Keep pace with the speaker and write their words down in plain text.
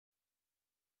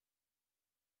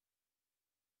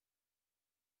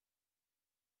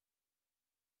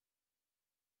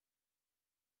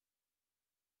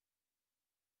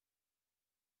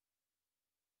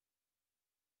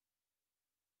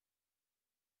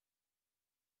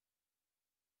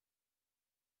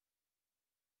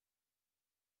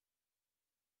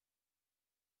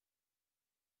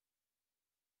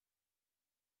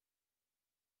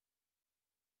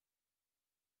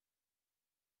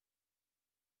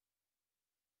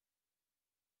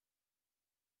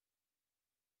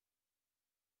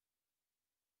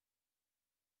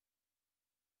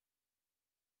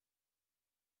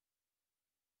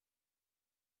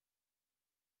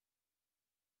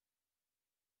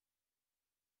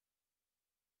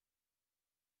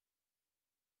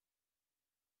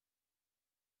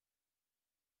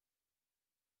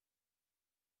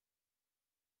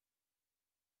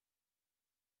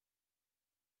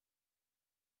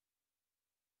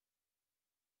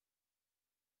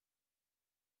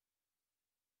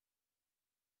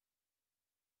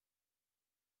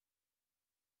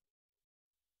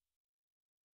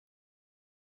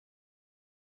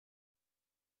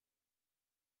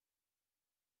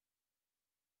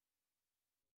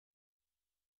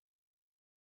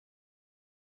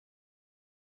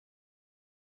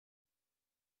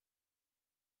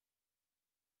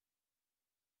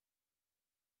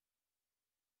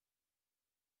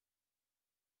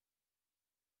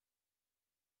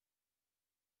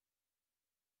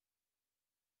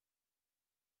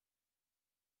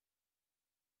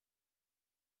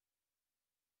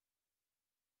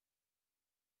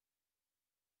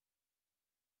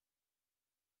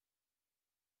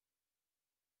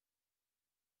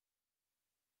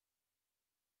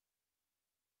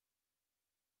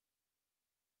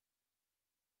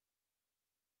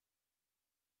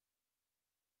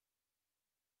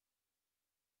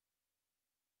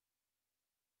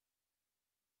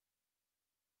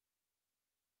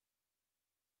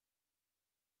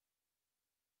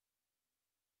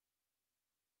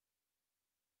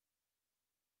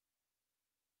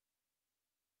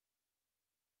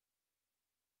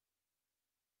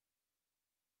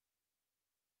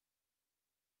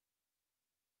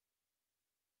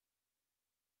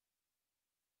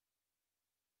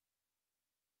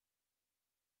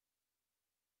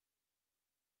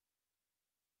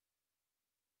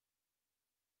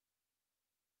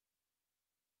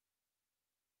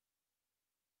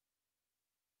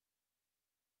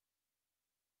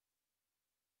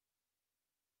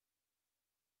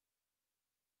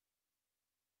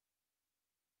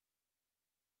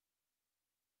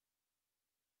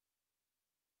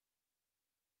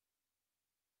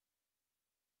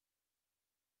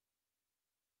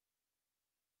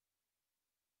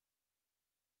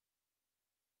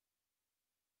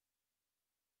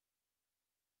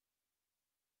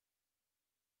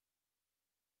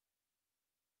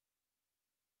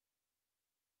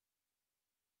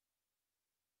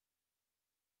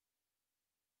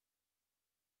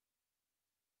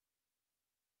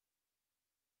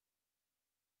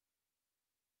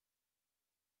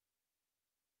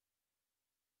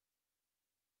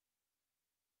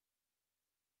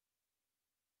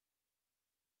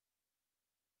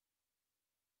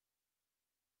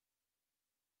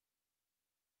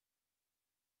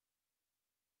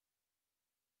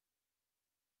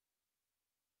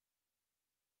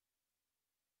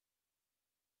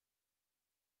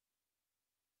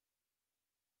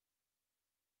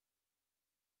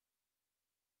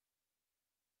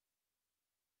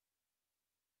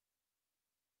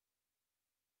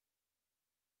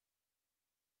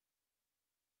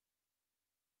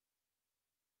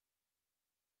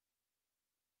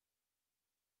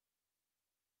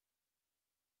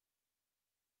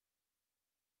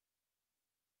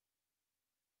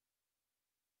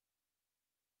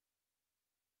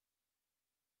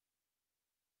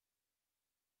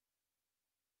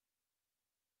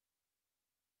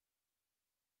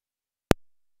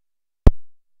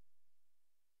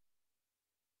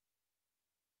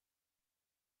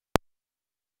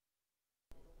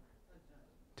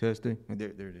Testing. There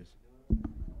it is.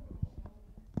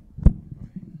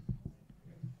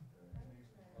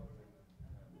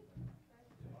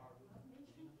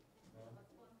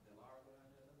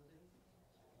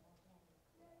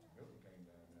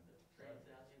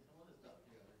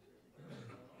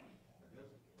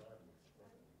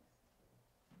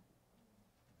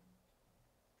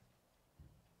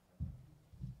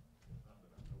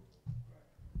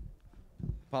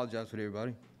 Apologize for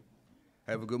everybody.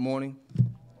 Have a good morning.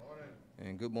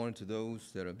 And good morning to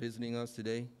those that are visiting us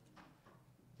today.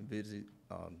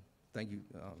 Thank you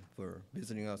for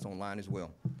visiting us online as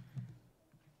well.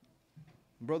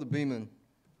 Brother Beeman,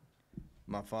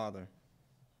 my father,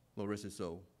 Larissa's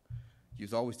soul,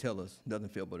 used to always tell us, nothing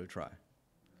fail but a try.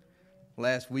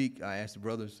 Last week, I asked the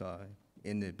brothers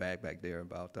in the bag back there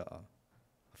about a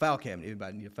file cabinet.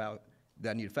 Everybody need a file,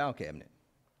 that I need a file cabinet.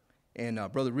 And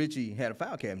Brother Richie had a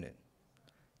file cabinet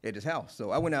at his house. So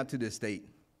I went out to the estate,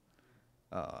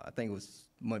 I think it was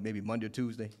maybe Monday or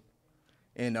Tuesday.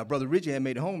 And Brother Richie hadn't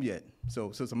made it home yet.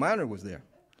 So some minor was there.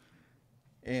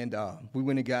 And we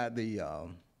went and got the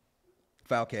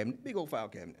file cabinet, big old file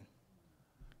cabinet.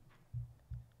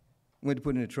 Went to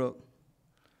put it in the truck.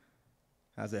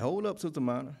 I said, hold up, Sister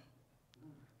Minor.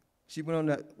 She went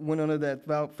under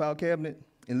that file cabinet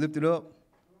and lifted it up.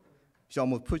 She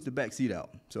almost pushed the back seat out.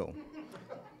 So,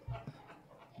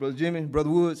 Brother Jimmy, Brother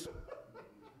Woods,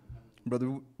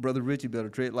 Brother Richie better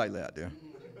tread lightly out there.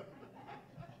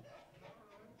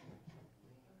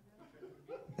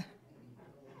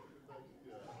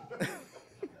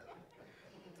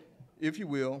 If you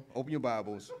will, open your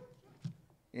Bibles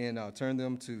and turn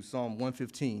them to Psalm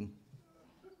 115.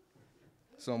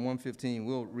 Psalm 115,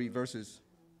 we'll read verses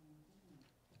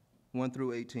 1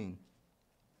 through 18.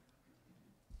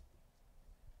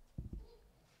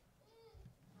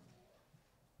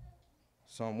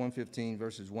 Psalm 115,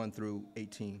 verses 1 through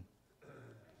 18.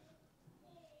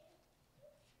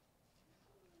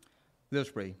 Let us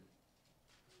pray.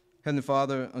 Heavenly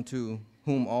Father, unto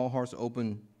whom all hearts are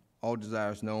open, all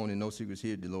desires known, and no secrets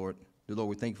hid, dear Lord. Dear Lord,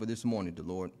 we thank you for this morning, dear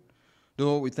Lord. Dear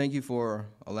Lord, we thank you for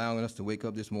allowing us to wake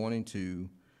up this morning to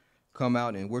come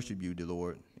out and worship you, dear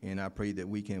Lord. And I pray that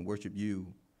we can worship you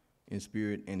in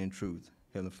spirit and in truth,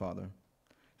 Heavenly Father.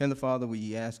 Heavenly Father,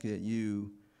 we ask that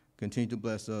you continue to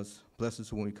bless us. Bless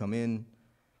us when we come in.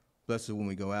 Bless us when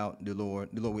we go out, dear Lord.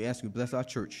 Dear Lord, we ask you to bless our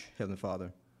church, Heavenly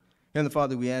Father. Heavenly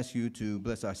Father, we ask you to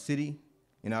bless our city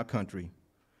and our country.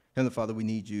 Heavenly Father, we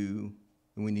need you,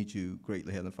 and we need you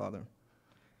greatly, Heavenly Father.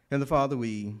 Heavenly Father,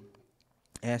 we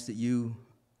ask that you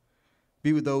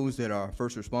be with those that are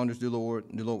first responders, dear Lord.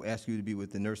 Dear Lord, we ask you to be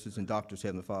with the nurses and doctors,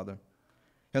 Heavenly Father.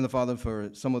 Heavenly Father, for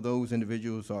some of those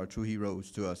individuals are true heroes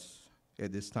to us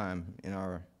at this time in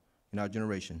our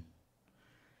generation.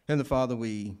 Heavenly Father,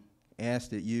 we ask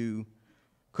that you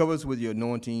cover us with your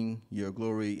anointing, your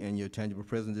glory, and your tangible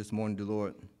presence this morning, dear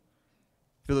Lord.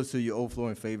 Fill us to your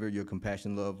overflowing favor, your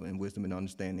compassion, love, and wisdom and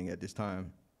understanding at this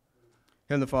time.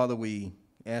 Heavenly Father, we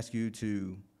ask you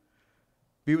to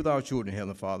be with our children,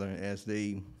 Heavenly Father, as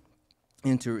they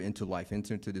enter into life,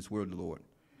 enter into this world, Lord.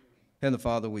 Heavenly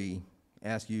Father, we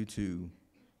ask you to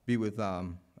be with our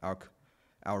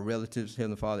relatives,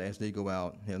 Heavenly Father, as they go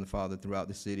out, Heavenly Father, throughout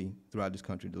the city, throughout this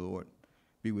country, Lord.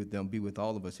 Be with them, be with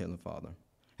all of us, Heavenly Father.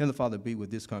 Heavenly Father, be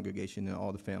with this congregation and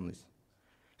all the families.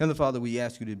 Heavenly Father, we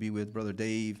ask you to be with Brother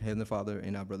Dave, Heavenly Father,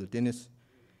 and our Brother Dennis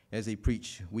as they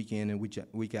preach week in and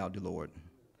week out, dear Lord,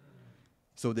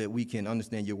 so that we can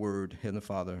understand your word, Heavenly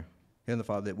Father. Heavenly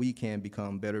Father, that we can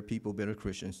become better people, better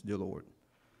Christians, dear Lord.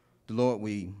 Dear Lord,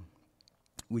 we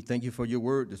thank you for your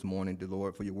word this morning, dear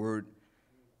Lord, for your word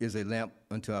is a lamp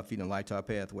unto our feet and a light to our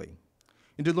pathway.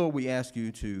 And dear Lord, we ask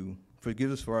you to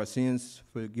forgive us for our sins,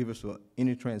 forgive us for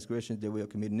any transgressions that we have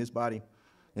committed in this body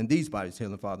and these bodies,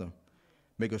 Heavenly Father.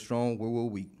 Make us strong where we're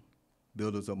weak.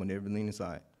 Build us up on every leaning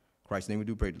side. In Christ's name we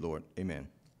do pray, the Lord. Amen.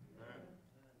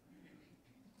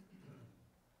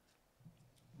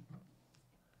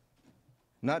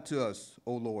 Not to us,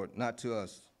 O Lord, not to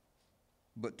us,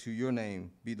 but to your name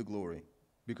be the glory,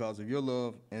 because of your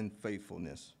love and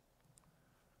faithfulness.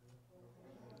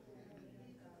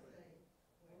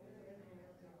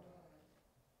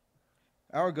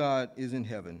 Our God is in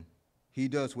heaven. He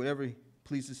does whatever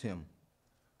pleases him.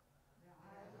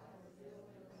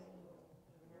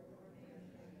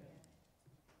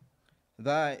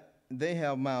 They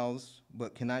have mouths,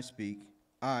 but cannot speak,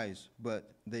 eyes,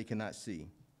 but they cannot see.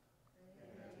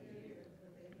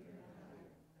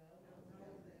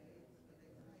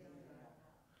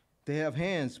 They have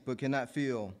hands, but cannot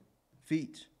feel,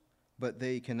 feet, but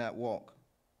they cannot walk,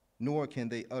 nor can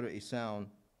they utter a sound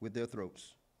with their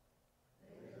throats.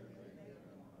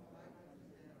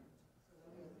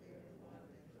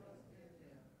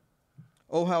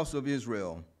 O house of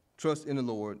Israel, trust in the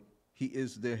Lord. He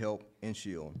is their help and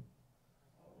shield.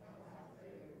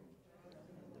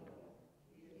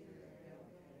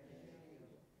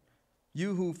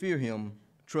 You who fear him,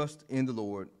 trust in the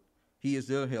Lord. He is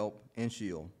their help and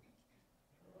shield.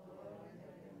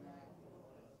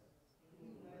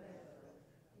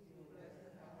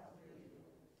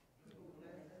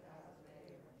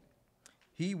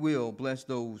 He will bless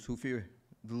those who fear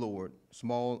the Lord,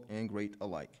 small and great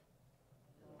alike.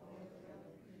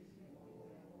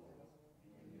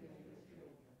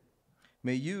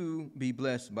 May you be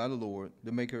blessed by the Lord,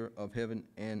 the maker of heaven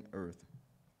and earth.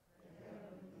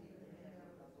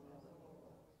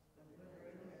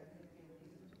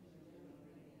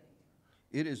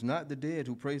 It is not the dead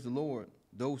who praise the Lord,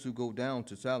 those who go down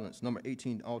to silence. Number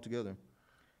 18 altogether.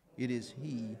 It is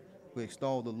he who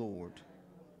extol the Lord,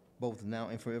 both now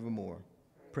and forevermore.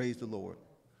 Praise the Lord.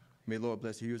 May the Lord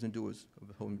bless the hearers and doers of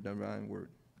the holy divine word.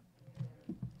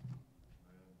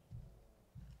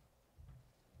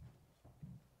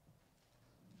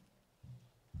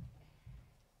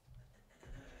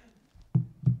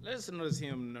 Let's notice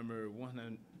hymn number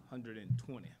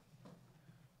 120.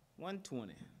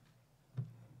 120.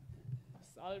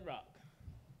 Solid rock.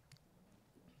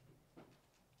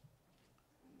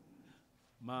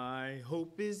 My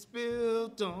hope is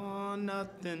built on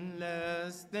nothing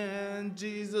less than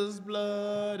Jesus'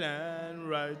 blood and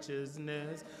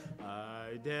righteousness.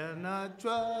 I dare not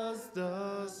trust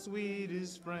the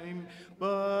sweetest frame,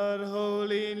 but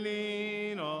wholly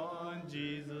lean on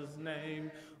Jesus'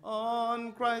 name.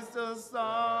 On Christ the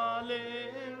solid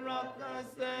rock I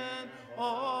stand,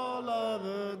 all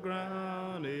other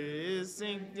ground is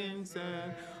sinking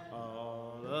sand.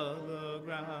 All other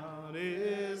ground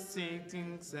is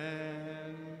sinking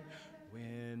sand.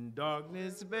 When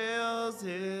darkness veils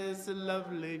his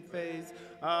lovely face,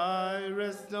 I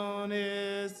rest on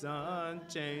his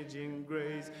unchanging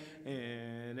grace.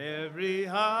 In every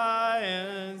high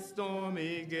and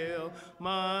stormy gale,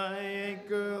 my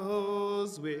anchor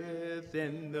holds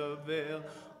within the veil.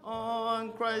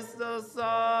 On Christ the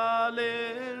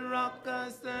solid rock I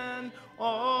stand,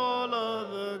 all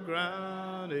other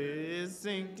ground is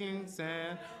sinking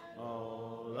sand.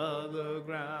 All other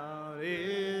ground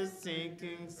is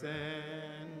sinking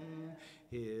sand.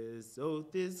 His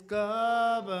oath is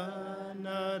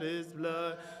covenant, his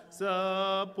blood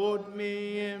support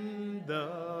me in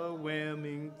the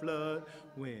whelming flood.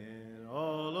 When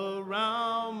all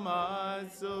around my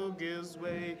soul gives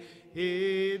way,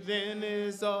 he then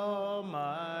is all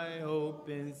my hope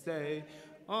and stay.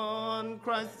 On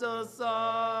Christ the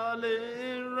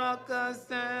solid rock I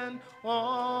stand,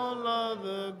 all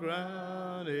other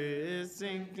ground is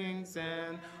sinking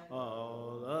sand.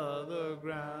 All other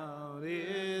ground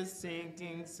is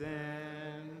sinking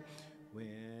sand.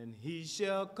 When he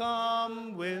shall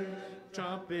come with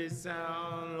trumpet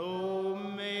sound, oh,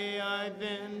 may I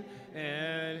then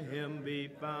and him be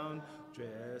found,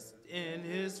 dressed in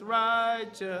his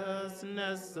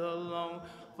righteousness alone,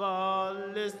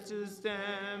 faultless to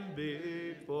stand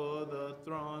before the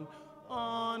throne.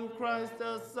 On Christ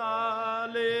the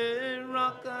solid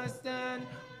rock I stand,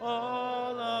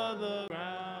 all other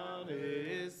ground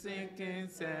is sinking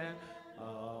sand.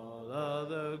 All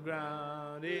other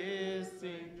ground is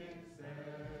sinking sand.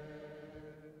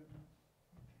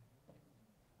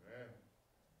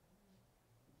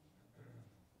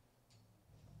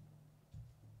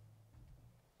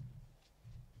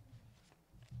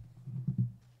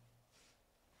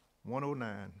 One oh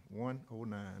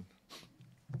nine.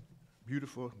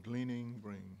 Beautiful gleaning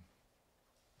bring.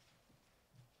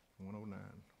 109.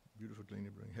 Beautiful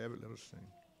gleaning bring. Have it, let us sing.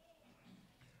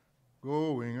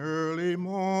 Going early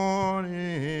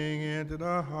morning into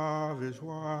the harvest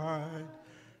wide,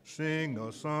 sing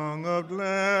a song of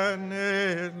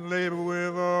gladness, labor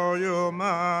with all your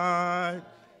might.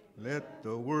 Let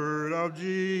the word of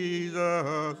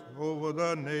Jesus over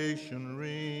the nation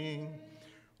ring.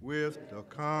 With the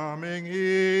coming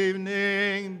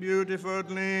evening, beautiful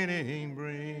gleaning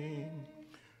bring.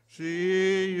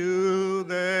 See you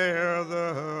there,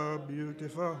 the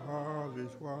beautiful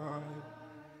harvest wide.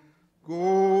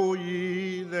 Go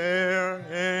ye there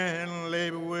and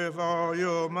labor with all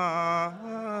your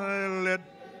might. Let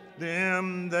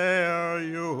them there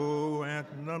your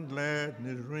anthem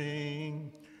gladness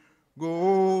ring.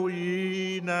 Go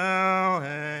ye now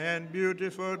and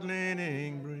beautiful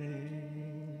gleaning bring.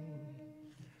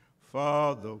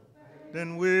 Father,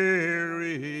 then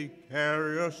weary,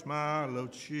 carry a smile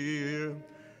of cheer.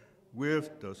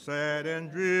 With the sad and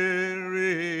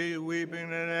dreary,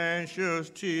 weeping and anxious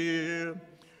tear,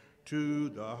 to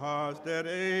the hearts that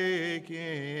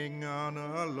aching on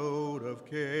a load of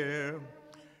care.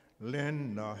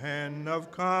 Lend a hand of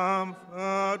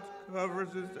comfort,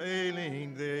 covers his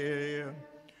ailing there.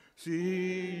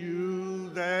 See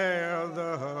you there,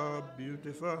 the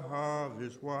beautiful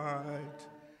harvest white.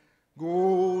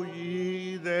 Go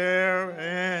ye there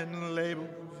and labor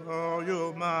for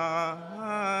your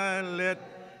might.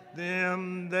 Let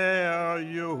them there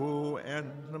your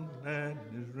anthem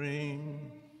gladness ring.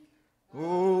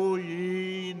 Go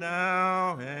ye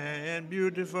now and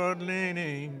beautiful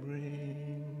leaning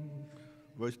bring.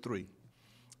 Verse 3.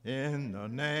 In the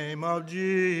name of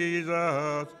Jesus,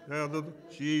 gather the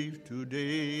chief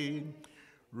today.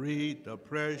 Read the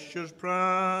precious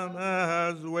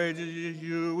promise, wages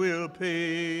you will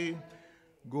pay.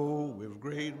 Go with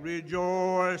great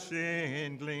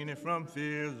rejoicing, gleaning from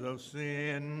fears of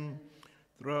sin.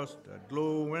 Thrust that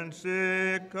glowing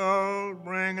sickle,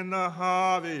 bringing the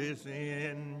harvest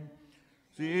in.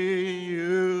 See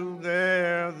you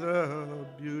there, the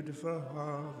beautiful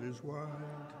harvest white.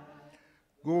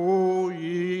 Go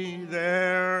ye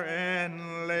there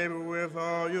and labor with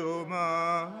all your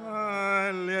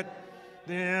might. Let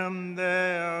them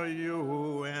there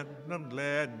your anthem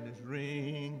gladness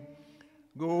ring.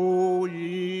 Go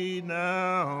ye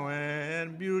now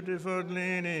and beautiful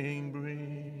gleaning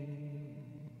bring.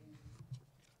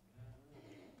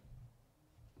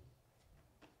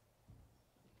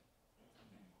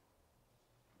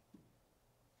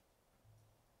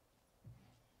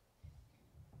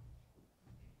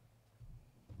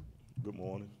 Good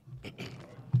morning.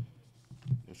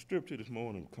 The scripture this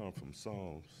morning comes from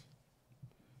Psalms,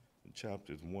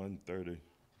 chapters 130,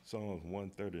 Psalms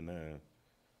 139.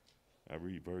 I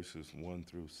read verses 1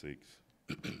 through 6.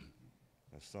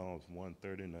 That's Psalms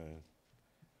 139,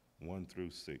 1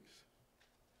 through 6.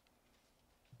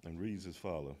 And reads as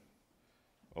follows.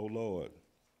 O Lord,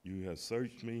 you have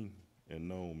searched me and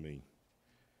known me.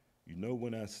 You know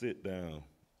when I sit down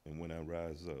and when I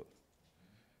rise up.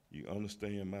 You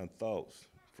understand my thoughts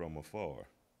from afar.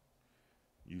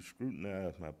 You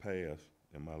scrutinize my path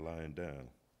and my lying down,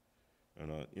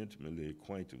 and are intimately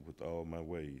acquainted with all my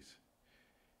ways.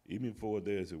 Even before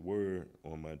there is a word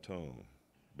on my tongue,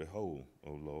 behold,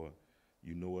 O Lord,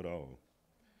 you know it all.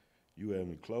 You have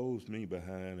enclosed me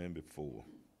behind and before,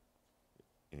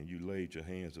 and you laid your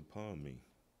hands upon me.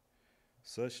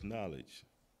 Such knowledge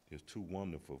is too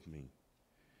wonderful for me.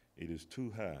 It is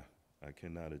too high, I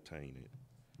cannot attain it.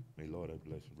 May Lord have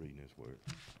blessed reading his word.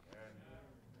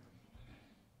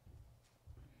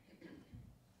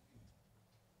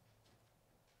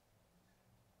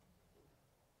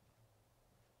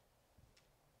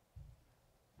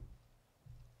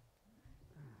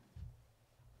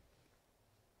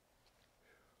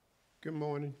 Good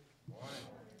morning.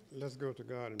 Let's go to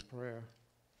God in prayer.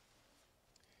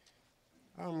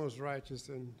 Our most righteous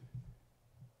and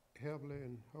heavenly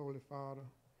and holy Father,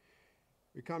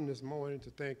 we come this morning to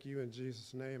thank you in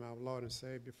Jesus' name, our Lord and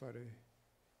Savior, for the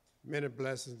many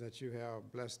blessings that you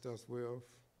have blessed us with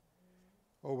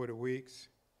over the weeks.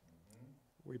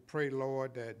 We pray,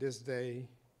 Lord, that this day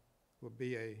will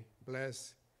be a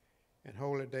blessed and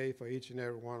holy day for each and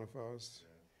every one of us.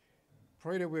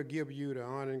 Pray that we'll give you the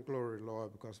honor and glory,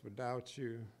 Lord, because without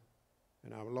you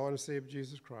and our Lord and Savior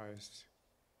Jesus Christ,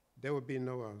 there would be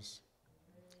no us.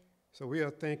 So we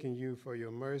are thanking you for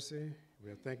your mercy. We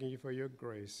are thanking you for your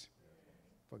grace,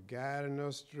 for guiding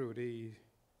us through these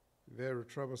very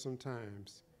troublesome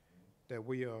times that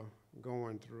we are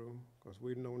going through, because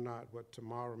we know not what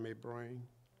tomorrow may bring.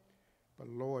 But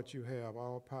Lord, you have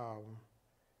all power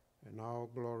and all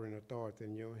glory and authority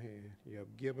in your hand. You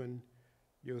have given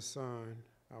your Son,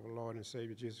 our Lord and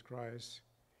Savior Jesus Christ,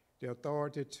 the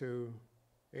authority to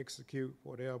execute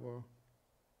whatever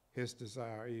his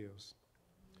desire is.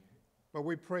 But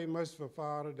we pray, merciful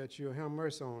Father, that you'll have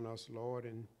mercy on us, Lord,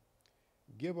 and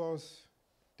give us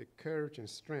the courage and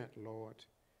strength, Lord,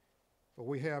 for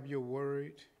we have your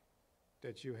word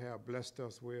that you have blessed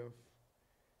us with.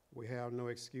 We have no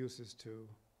excuses to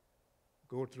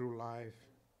go through life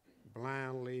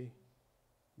blindly,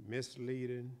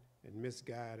 misleading, and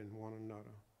misguiding one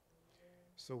another.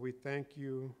 So we thank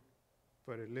you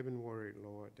for the living word,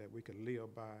 Lord, that we could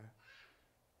live by,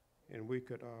 and we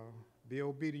could be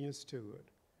obedient to it.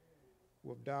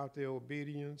 Without the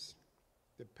obedience,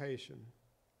 the patience,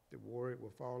 the word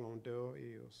will fall on deaf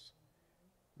ears,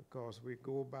 because we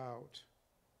go about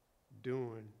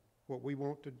doing what we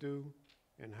want to do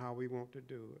and how we want to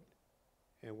do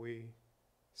it. And we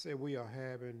say we are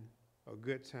having a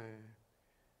good time.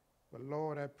 But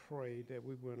Lord, I pray that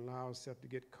we will allow ourselves to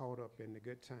get caught up in the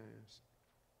good times,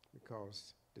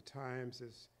 because the times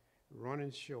is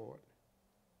running short,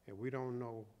 and we don't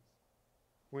know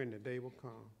when the day will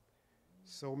come.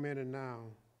 So many now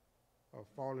are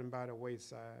falling by the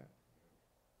wayside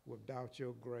without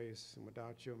your grace and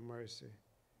without your mercy,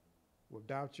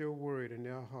 without your word in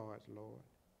their hearts, Lord.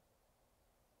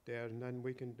 There's nothing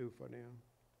we can do for them,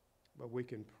 but we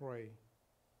can pray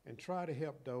and try to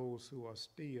help those who are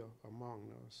still among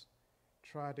us.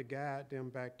 Try to guide them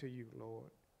back to you, Lord,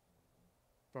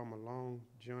 from a long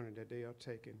journey that they are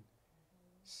taking.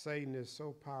 Satan is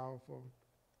so powerful.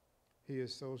 He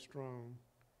is so strong.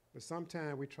 But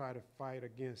sometimes we try to fight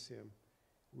against him.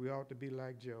 We ought to be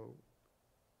like Job.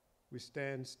 We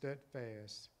stand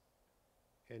steadfast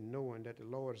and knowing that the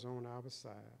Lord is on our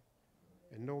side.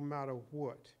 And no matter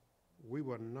what, we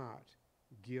will not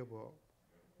give up.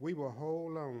 We will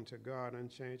hold on to God's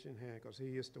unchanging hand because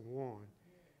he is the one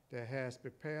that has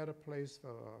prepared a place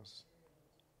for us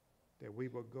that we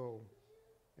will go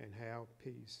and have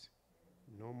peace.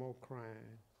 No more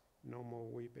crying, no more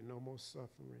weeping, no more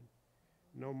suffering,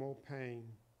 no more pain,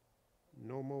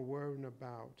 no more worrying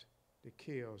about the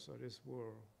cares of this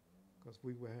world, because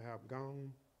we will have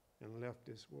gone and left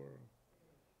this world.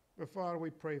 But Father, we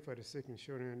pray for the sick and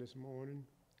children this morning.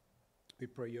 We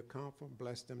pray your comfort,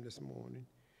 bless them this morning.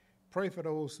 Pray for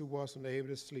those who wasn't able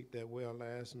to sleep that well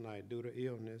last night due to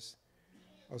illness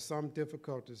or some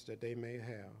difficulties that they may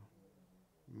have.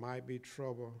 Might be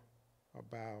trouble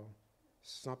about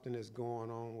something that's going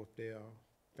on with their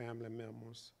family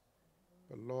members.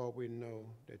 But Lord, we know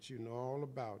that you know all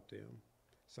about them.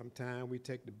 Sometimes we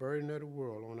take the burden of the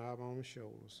world on our own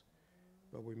shoulders,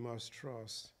 but we must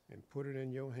trust and put it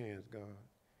in your hands, God,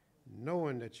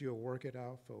 knowing that you'll work it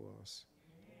out for us.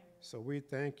 So we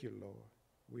thank you, Lord.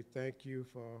 We thank you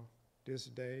for this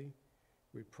day.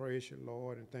 We praise you,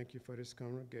 Lord, and thank you for this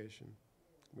congregation.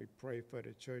 We pray for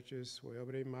the churches,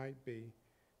 wherever they might be,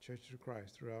 Church of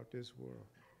Christ throughout this world.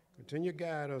 Continue to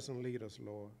guide us and lead us,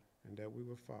 Lord, and that we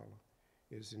will follow.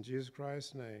 It is in Jesus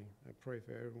Christ's name I pray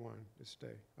for everyone this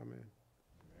day. Amen.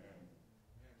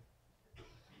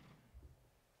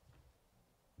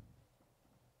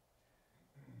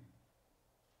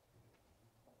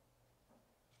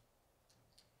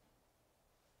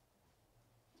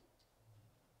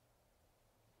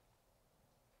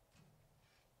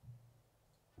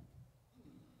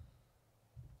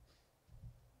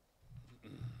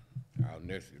 Our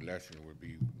next election will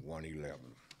be 111.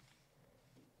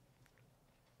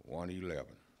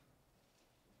 111.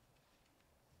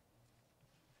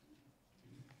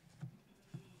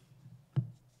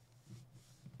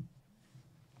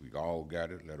 We all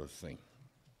got it. Let us sing.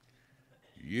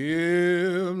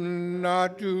 Yield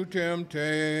not to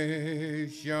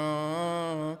temptation,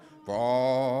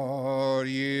 for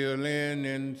yielding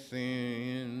in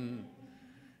sin.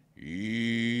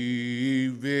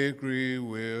 Victory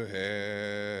will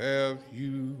have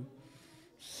you.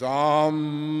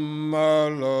 Some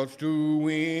are lost to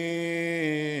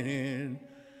win.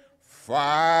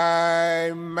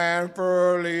 Fight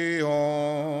manfully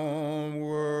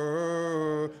onward.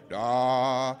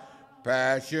 Our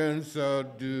passions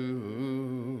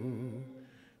subdue.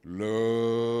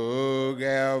 Look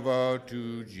ever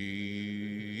to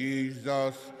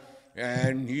Jesus,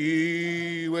 and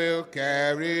he will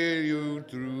carry you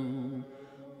through.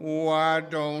 Why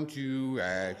don't you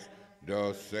ask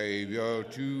the Savior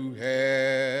to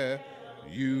help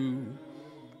you?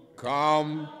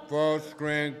 Come for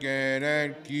strength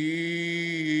and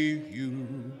keep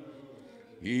you.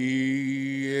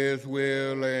 He is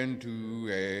willing to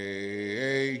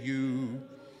aid you.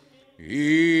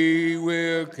 He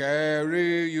will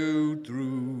carry you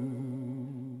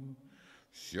through.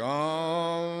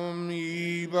 Some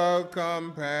evil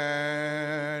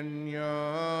companion,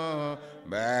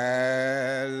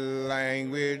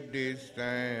 battling with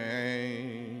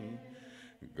disdain,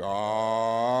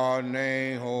 God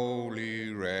name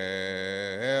holy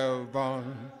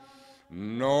reverend,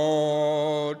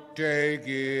 nor take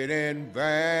it in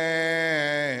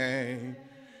vain.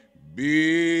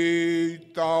 Be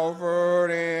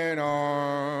thoughtful and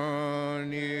honest,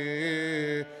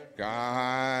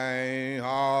 kind,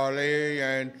 holy,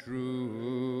 and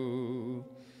true.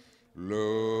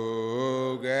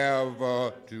 Look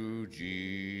ever to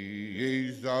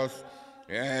Jesus,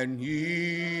 and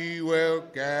he will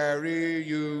carry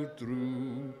you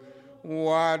through.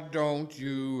 Why don't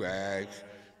you ask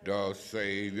the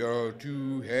Savior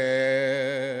to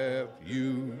help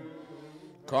you?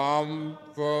 Come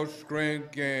for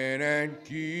strength and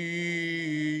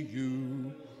keep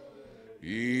you.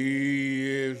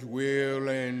 He is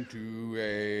willing to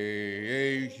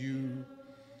aid you.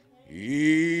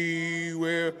 He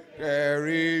will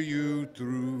carry you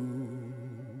through.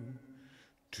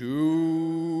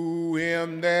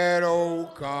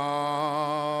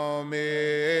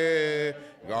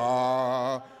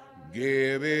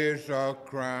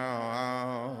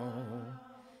 down.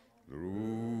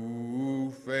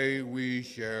 Through faith we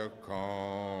shall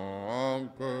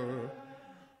conquer.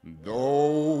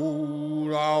 Though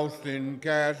lost and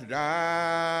cast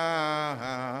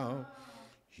down,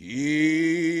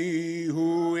 He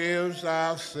who is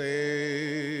our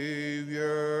Savior,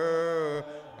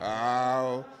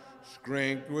 our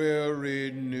strength will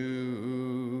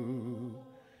renew.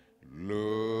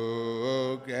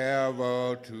 Look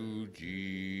ever to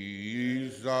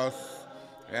Jesus,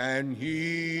 and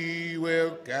He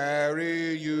will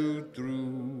carry you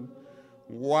through.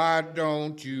 Why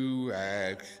don't you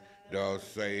ask the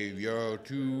Savior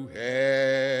to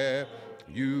help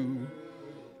you?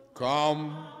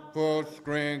 Comfort,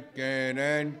 strengthen,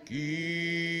 and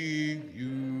keep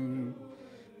you.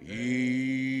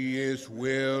 He is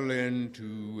willing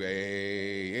to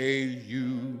aid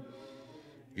you.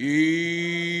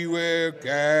 He will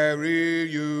carry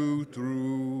you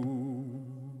through.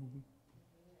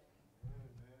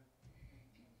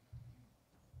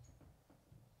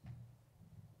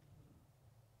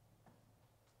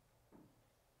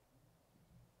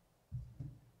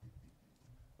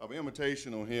 Our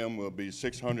invitational hymn will be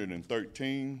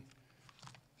 613.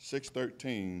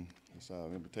 613 is our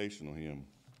invitational hymn.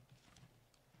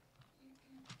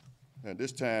 At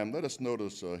this time, let us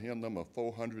notice hymn number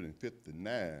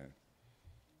 459.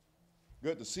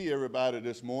 Good to see everybody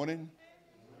this morning.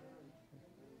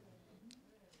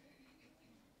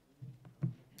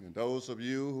 And those of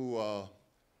you who are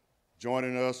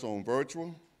joining us on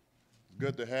virtual,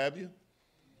 good to have you.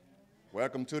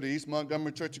 Welcome to the East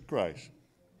Montgomery Church of Christ.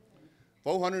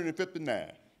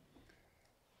 459.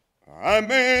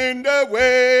 I'm in the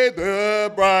way,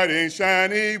 the bright and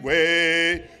shiny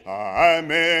way. I'm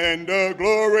in the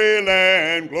glory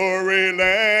land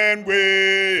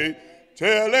way.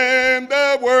 Telling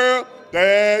the world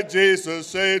that Jesus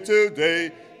said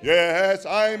today, yes,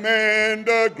 I'm in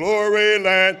the glory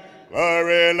land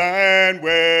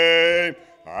way.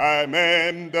 I'm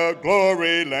in the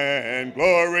glory land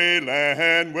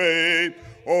way.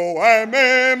 Oh, I'm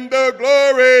in the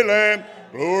glory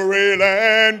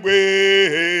land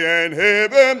way, and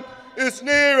heaven is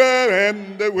nearer,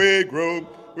 and the way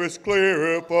grows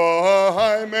clearer, for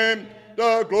I'm in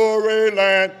the glory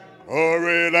land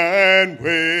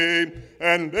way.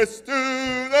 And listen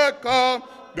to the call,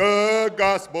 the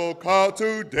gospel call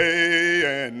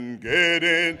today, and get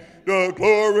in the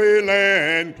glory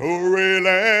land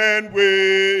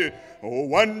way. Oh,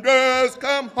 wonders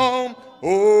come home,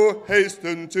 oh,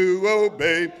 hasten to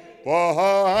obey,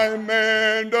 for I'm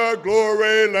in the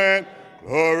glory land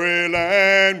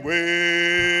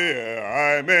way.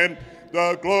 I'm in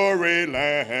the glory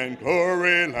land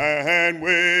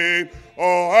way.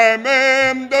 Oh, I'm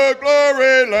in the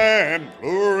glory land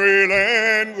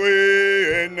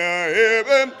way. And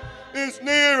heaven is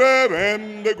nearer,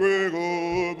 and the grave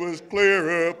was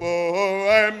clearer, for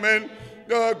I'm in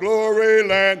the glory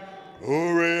land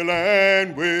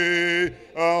way.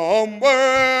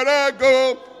 Onward I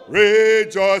go,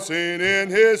 rejoicing in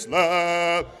his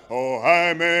love. Oh,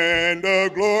 I'm in the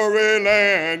glory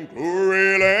land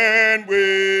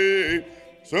way.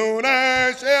 Soon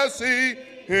I shall see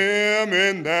him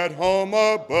in that home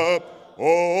above.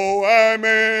 Oh, I'm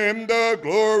in the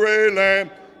glory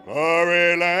land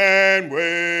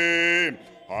way.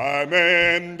 I'm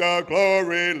in the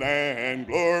glory land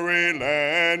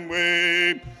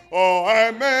way. Oh,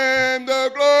 I'm in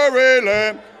the glory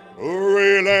land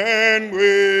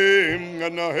way.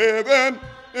 And the heaven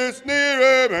is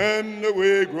nearer, and the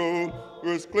way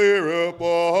grows clearer,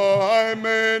 for I'm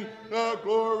in the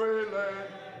glory land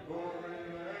way.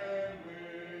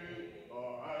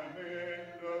 Oh, I'm in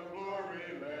the glory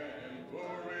land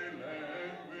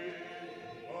way.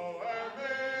 Oh, I'm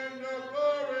in the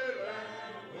glory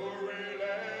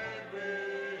land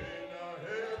way. Now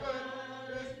heaven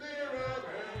is nearer,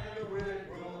 and the way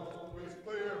grows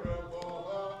clearer, for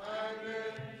I'm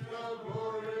in the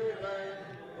glory land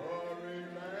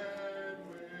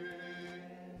way.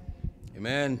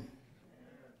 Amen.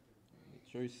 The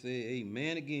church say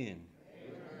amen again.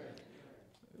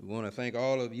 We want to thank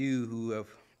all of you who have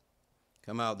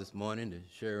come out this morning to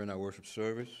share in our worship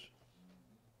service.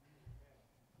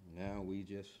 Now we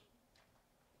just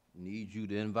need you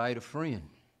to invite a friend.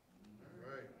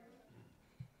 Right.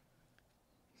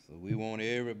 So we want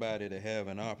everybody to have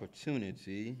an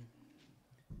opportunity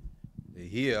to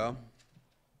hear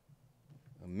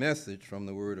a message from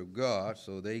the Word of God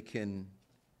so they can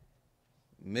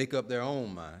make up their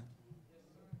own mind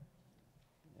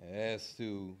as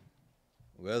to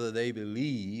whether they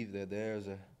believe that there's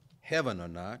a heaven or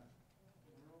not,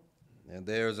 and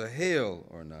there's a hell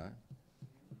or not.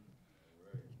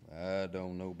 I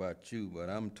don't know about you, but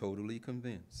I'm totally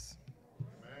convinced.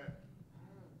 Amen.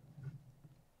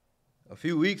 A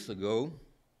few weeks ago,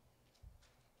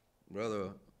 Brother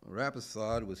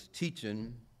Rapisod was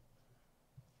teaching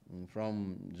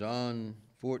from John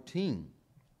 14,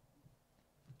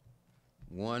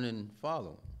 1 and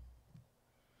following.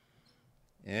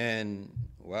 And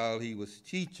while he was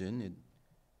teaching, it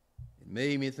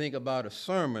made me think about a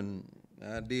sermon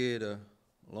I did a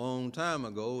long time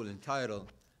ago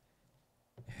entitled,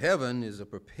 "Heaven is a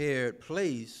Prepared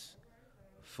Place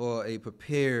for a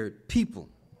Prepared People."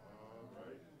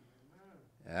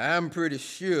 I'm pretty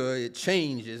sure it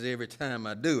changes every time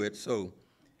I do it, so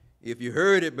if you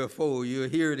heard it before, you'll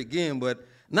hear it again, but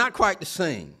not quite the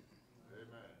same.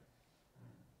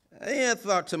 Amen. I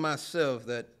thought to myself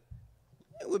that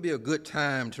it would be a good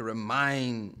time to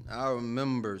remind our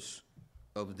members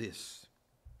of this.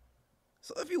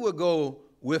 So if you would go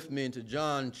with me into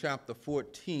John chapter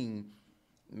 14,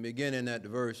 beginning at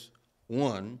verse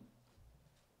 1.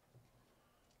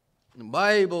 The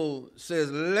Bible says,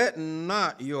 "Let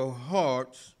not your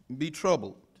hearts be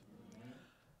troubled."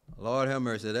 Lord have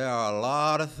mercy, there are a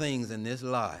lot of things in this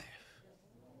life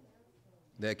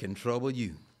that can trouble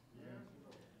you.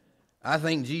 I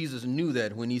think Jesus knew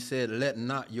that when he said, "Let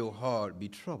not your heart be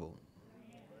troubled."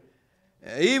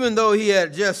 Even though he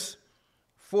had just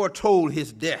foretold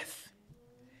his death,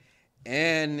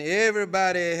 and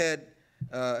everybody had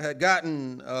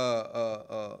gotten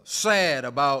sad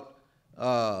about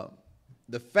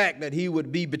the fact that he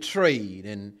would be betrayed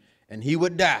and he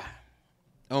would die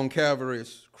on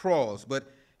Calvary's cross.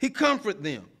 But he comforted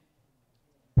them.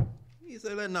 He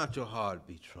said, "Let not your heart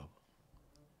be troubled.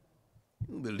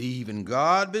 You believe in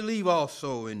God, believe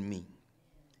also in me.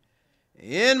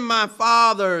 In my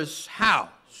Father's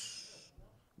house."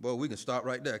 Well, we can stop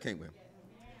right there, can't we?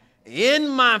 "In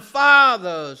my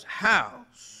Father's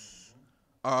house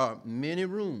are many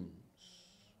rooms."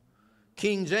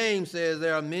 King James says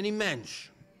there are many mansions.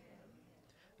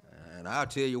 And I'll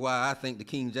tell you why I think the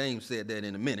King James said that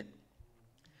in a minute.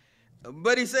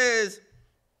 But he says,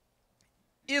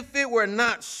 if it were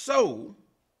not so,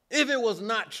 if it was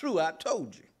not true, I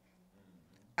told you,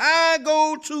 I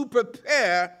go to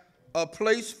prepare a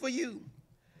place for you.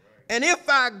 And if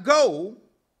I go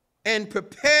and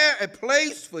prepare a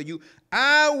place for you,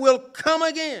 I will come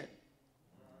again.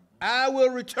 I will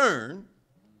return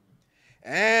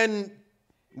and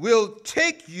will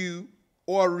take you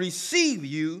or receive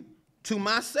you to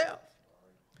myself,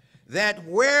 that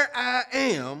where I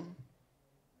am,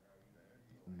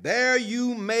 there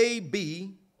you may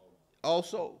be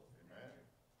also.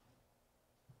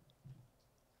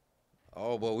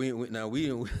 Oh, but we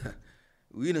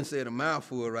didn't say a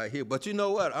mouthful right here. But you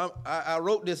know what? I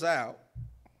wrote this out.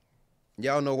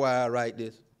 Y'all know why I write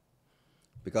this?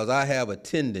 Because I have a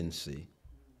tendency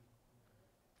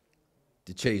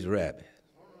to chase rabbits.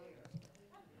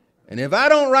 And if I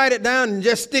don't write it down and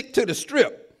just stick to the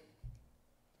strip,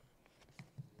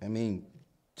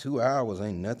 2 hours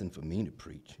ain't nothing for me to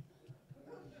preach.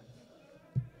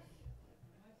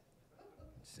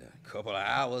 It's a couple of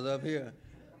hours up here.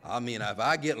 If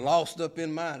I get lost up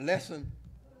in my lesson,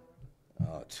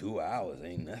 2 hours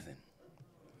ain't nothing.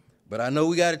 But I know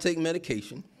we got to take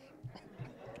medication.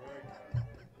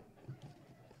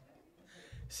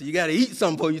 So you got to eat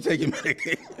something before you take your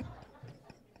medication.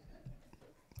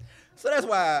 So that's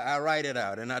why I write it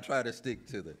out, and I try to stick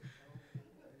to it.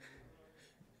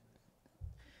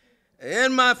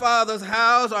 In my Father's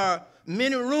house are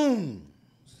many rooms.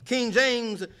 King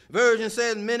James Version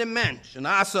says many mansions.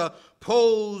 I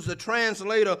suppose the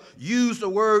translator used the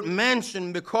word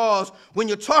mansion because when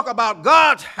you talk about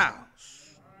God's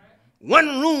house,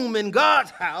 one room in God's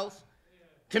house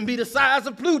can be the size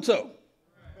of Pluto.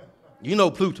 You know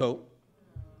Pluto,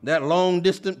 that long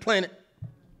distant planet.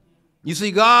 You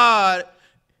see, God,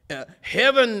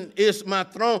 heaven is my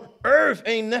throne. Earth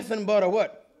ain't nothing but a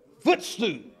what?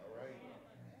 Footstool.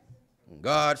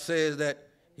 God says that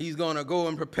he's going to go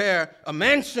and prepare a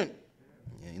mansion.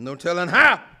 Ain't no telling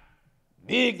how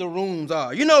big the rooms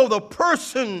are. You know, the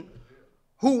person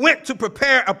who went to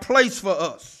prepare a place for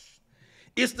us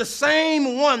is the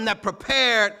same one that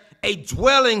prepared a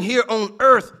dwelling here on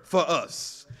earth for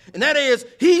us. And that is,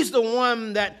 he's the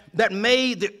one that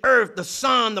made the earth, the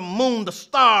sun, the moon, the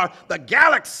stars, the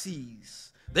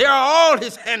galaxies. They are all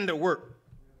his handiwork.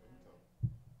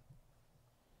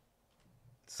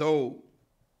 So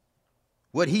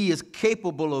what he is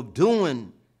capable of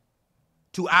doing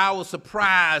to our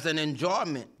surprise and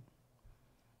enjoyment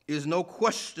is no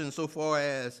question so far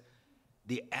as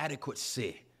the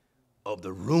adequacy of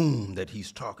the room that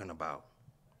he's talking about.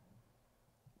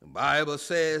 The Bible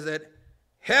says that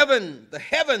Heaven, the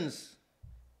heavens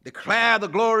declare the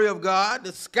glory of God.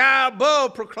 The sky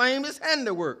above proclaim his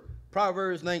handiwork.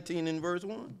 Proverbs 19 and verse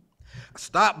 1. I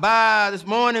stopped by this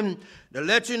morning to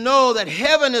let you know that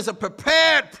heaven is a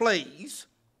prepared place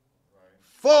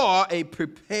for a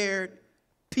prepared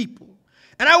people.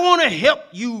 And I want to help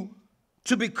you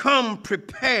to become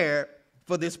prepared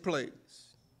for this place.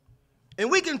 And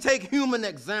we can take human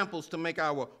examples to make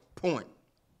our point.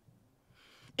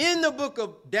 In the book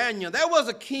of Daniel, there was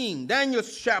a king, Daniel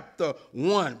chapter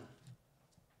 1,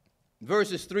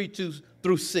 verses 3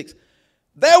 through 6.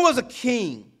 There was a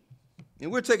king,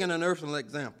 and we're taking an earthly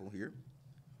example here.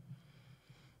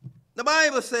 The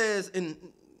Bible says, in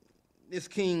this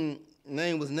king's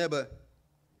name was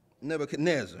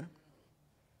Nebuchadnezzar.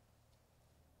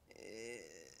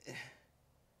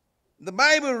 The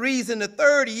Bible reads, in the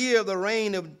 3rd year of the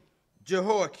reign of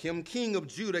Jehoiakim, king of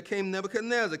Judah, came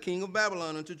Nebuchadnezzar, king of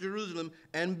Babylon, unto Jerusalem,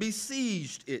 and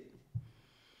besieged it.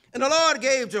 And the Lord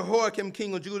gave Jehoiakim,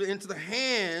 king of Judah, into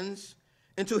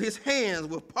his hands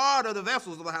with part of the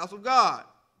vessels of the house of God,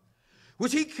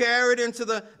 which he carried into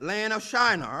the land of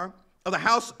Shinar, of the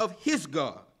house of his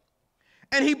God.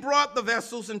 And he brought the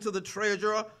vessels into the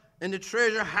treasure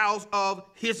house of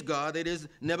his God, that is,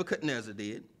 Nebuchadnezzar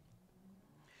did.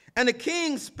 And the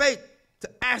king spake to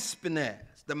Aspenaz,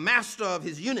 the master of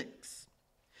his eunuchs,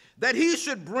 that he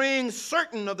should bring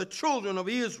certain of the children of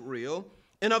Israel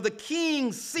and of the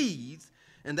king's seeds,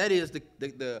 and that is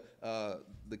the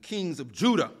kings of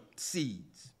Judah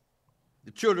seeds,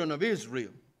 the children of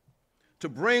Israel, to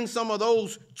bring some of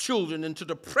those children into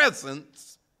the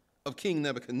presence of King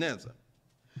Nebuchadnezzar.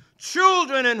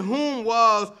 Children in whom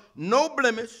was no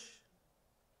blemish,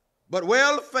 but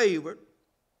well favored,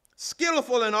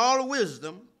 skillful in all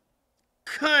wisdom,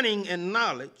 cunning in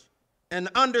knowledge, and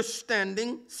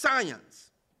understanding science,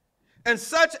 and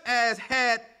such as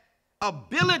had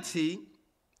ability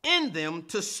in them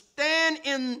to stand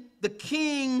in the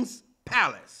king's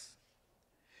palace,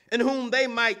 in whom they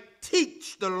might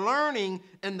teach the learning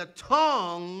and the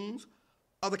tongues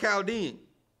of the Chaldean.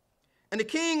 And the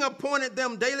king appointed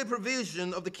them daily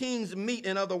provision of the king's meat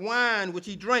and of the wine which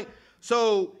he drank.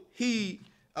 So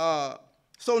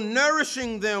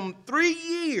nourishing them 3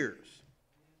 years,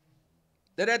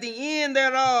 that at the end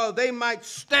thereof they might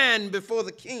stand before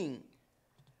the king.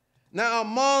 Now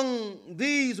among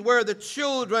these were the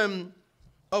children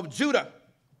of Judah,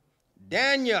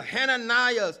 Daniel,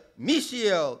 Hananiah,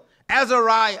 Mishael,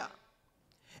 Azariah.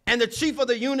 And the chief of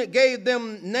the eunuch gave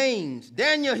them names.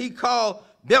 Daniel he called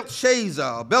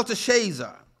Belteshazzar.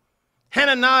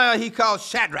 Hananiah he called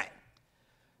Shadrach.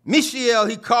 Mishael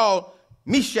he called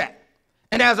Meshach.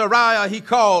 And Azariah he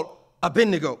called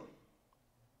Abednego.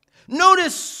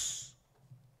 Notice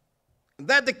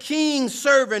that the king's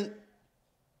servant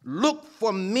looked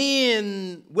for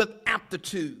men with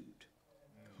aptitude,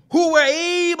 who were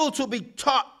able to be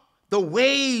taught the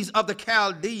ways of the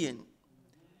Chaldean.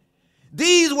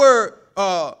 These were,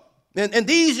 and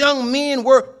these young men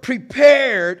were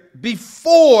prepared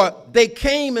before they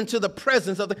came into the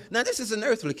presence of the. Now, this is an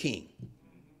earthly king.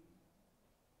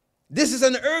 This is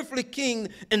an earthly king,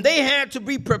 and they had to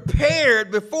be prepared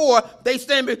before they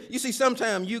stand. You see,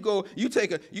 sometimes you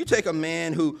take a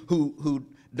man who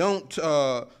don't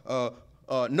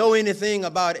know anything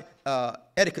about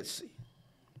etiquette,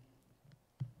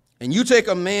 and you take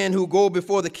a man who go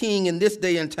before the king in this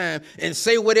day and time and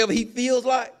say whatever he feels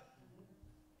like,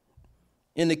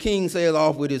 and the king sails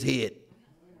off with his head.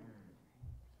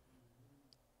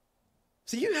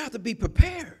 See, you have to be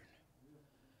prepared.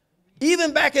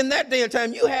 Even back in that day and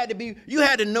time, you had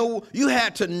to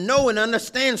know and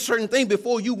understand certain things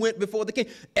before you went before the king.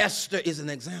 Esther is an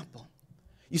example.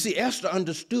 You see, Esther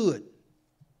understood.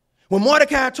 When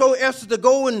Mordecai told Esther to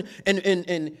go and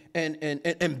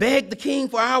beg the king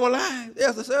for our lives,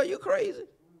 Esther said, "Are you crazy?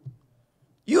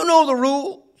 You know the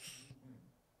rules.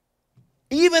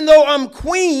 Even though I'm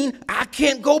queen, I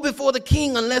can't go before the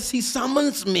king unless he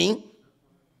summons me.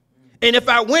 And if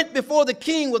I went before the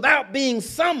king without being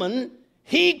summoned,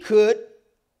 he could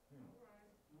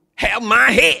have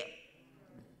my head."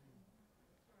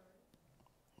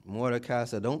 Mordecai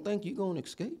said, "Don't think you're going to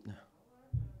escape now."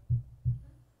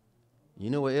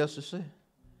 You know what Esther said?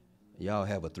 "Y'all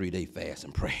have a 3-day fast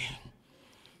and pray.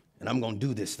 And I'm going to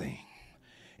do this thing.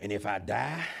 And if I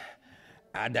die,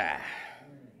 I die."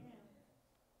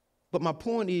 But my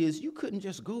point is, you couldn't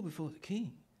just go before the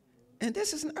king. And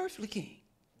this is an earthly king.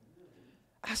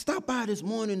 I stopped by this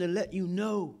morning to let you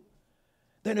know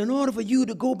that in order for you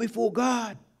to go before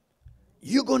God,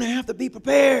 you're going to have to be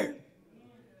prepared.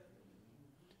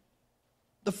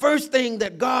 The first thing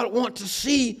that God wants to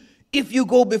see if you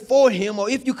go before him or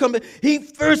if you come,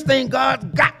 first thing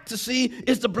God got to see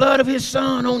is the blood of his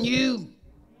son on you.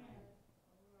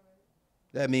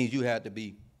 That means you got to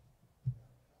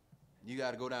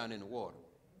go down in the water.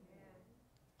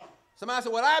 Somebody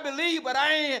said, well, I believe, but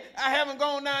I haven't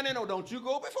gone down in. No, don't you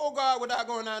go before God without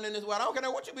going down in this water. I don't care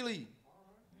what you believe.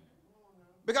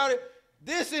 Because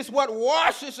this is what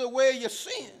washes away your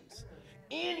sins.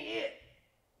 In it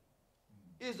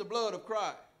is the blood of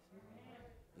Christ.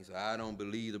 He said, I don't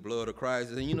believe the blood of Christ.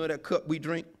 And you know that cup we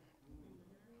drink?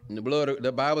 And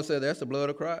the Bible says that's the blood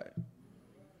of Christ.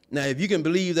 Now, if you can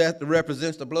believe that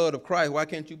represents the blood of Christ, why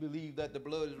can't you believe that the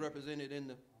blood is represented in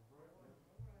the...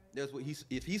 That's what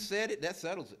if he said it, that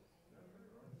settles it.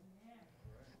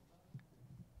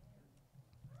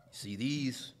 See,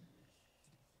 these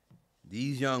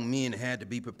young men had to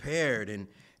be prepared, and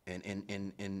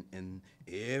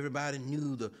everybody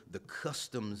knew the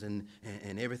customs and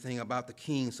everything about the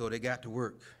king, so they got to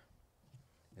work.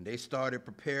 And they started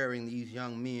preparing these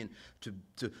young men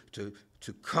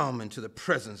to come into the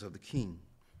presence of the king.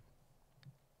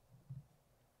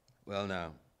 Well,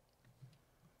 now,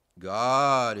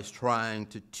 God is trying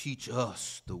to teach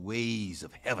us the ways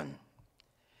of heaven.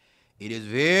 It is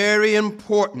very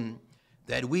important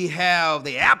that we have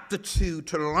the aptitude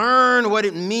to learn what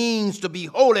it means to be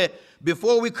holy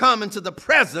before we come into the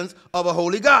presence of a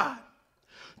holy God.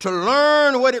 To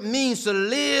learn what it means to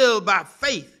live by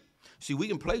faith. See, we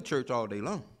can play church all day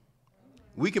long.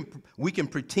 We can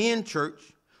pretend church.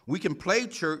 We can play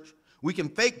church. We can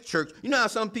fake church. You know how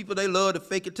some people, they love to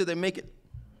fake it till they make it?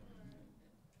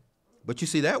 But you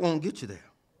see, that won't get you there.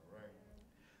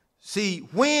 See,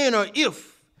 when or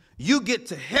if you get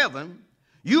to heaven,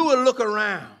 you will look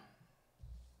around.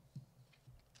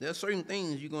 There are certain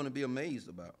things you're going to be amazed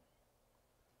about.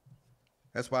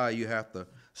 That's why you have to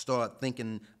start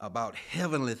thinking about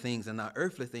heavenly things and not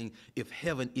earthly things if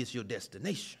heaven is your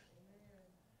destination.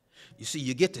 You see,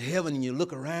 you get to heaven and you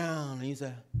look around and you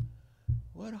say,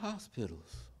 what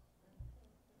hospitals?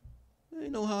 There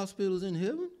ain't no hospitals in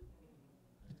heaven.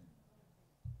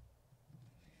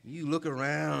 You look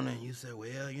around and you say,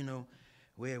 well, you know,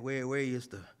 where is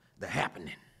the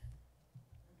happening?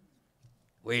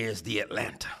 Where is the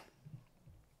Atlanta?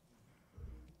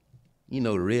 You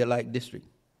know, the red light district.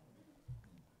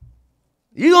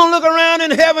 You're going to look around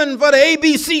in heaven for the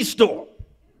ABC store.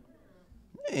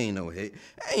 There ain't no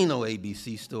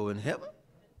ABC store in heaven.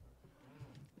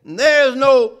 There's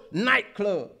no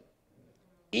nightclub,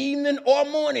 evening or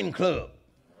morning club.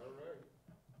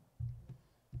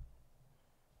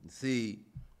 See,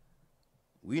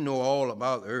 we know all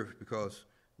about the earth because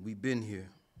we've been here.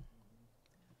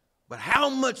 But how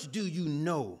much do you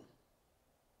know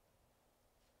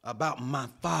about my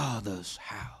Father's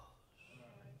house?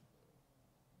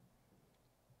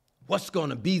 What's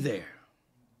going to be there?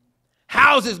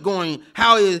 How is it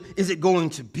going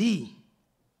to be?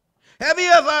 Have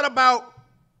you ever thought about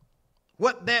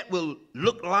what that will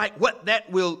look like, what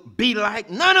that will be like?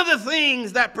 None of the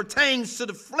things that pertains to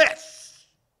the flesh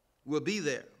will be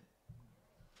there.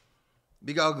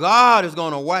 Because God is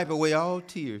going to wipe away all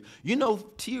tears. You know,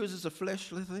 tears is a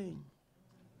fleshly thing.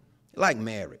 Like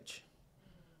marriage.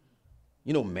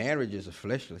 You know, marriage is a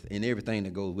fleshly thing, and everything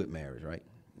that goes with marriage, right?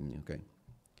 Okay.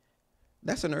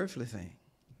 That's an earthly thing.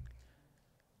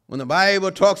 When the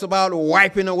Bible talks about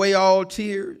wiping away all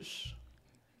tears,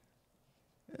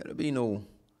 there'll be no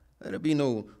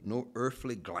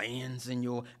earthly glands in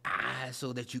your eyes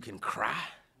so that you can cry.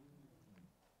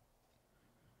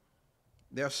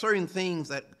 There are certain things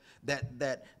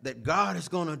that God is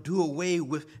going to do away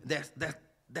with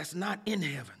that's not in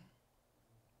heaven.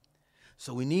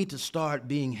 So we need to start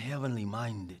being heavenly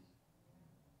minded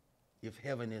if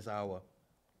heaven is our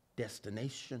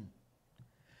destination.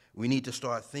 We need to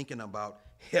start thinking about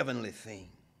heavenly things.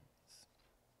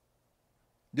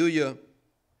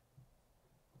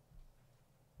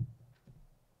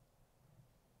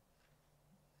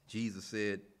 Jesus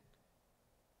said,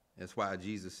 that's why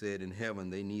Jesus said in heaven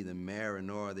they neither marry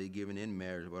nor are they given in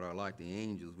marriage, but are like the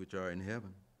angels which are in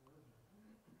heaven.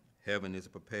 Heaven is a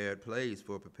prepared place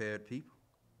for prepared people.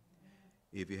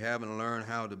 If you haven't learned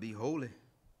how to be holy,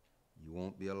 you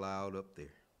won't be allowed up there.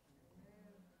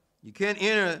 You can't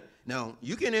enter, now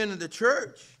you can enter the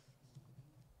church.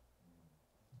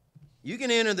 You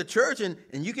can enter the church and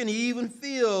you can even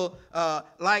feel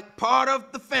like part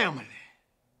of the family.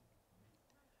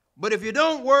 But if you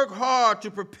don't work hard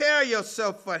to prepare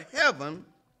yourself for heaven,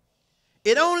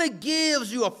 it only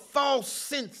gives you a false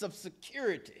sense of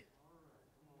security.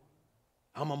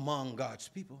 I'm among God's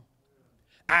people.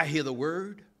 I hear the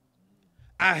word.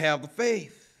 I have the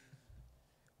faith.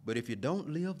 But if you don't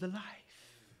live the life,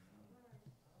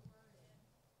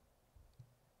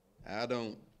 I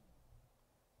don't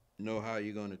know how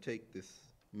you're going to take this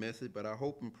message, but I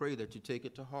hope and pray that you take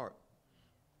it to heart.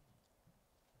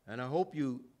 And I hope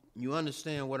you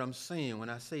understand what I'm saying when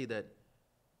I say that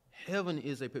heaven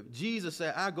is Jesus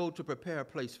said, I go to prepare a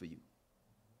place for you.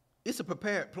 It's a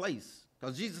prepared place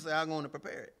because Jesus said, I'm going to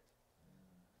prepare it.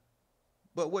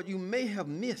 But what you may have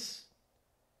missed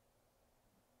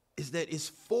is that it's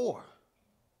for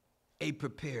a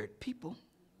prepared people.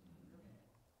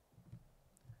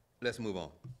 Let's move on.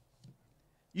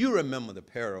 You remember the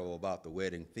parable about the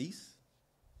wedding feast.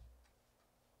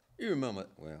 You remember,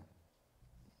 well,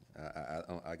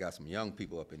 I got some young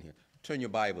people up in here. Turn your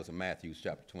Bibles to Matthew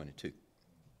chapter 22.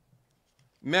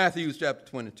 Matthew chapter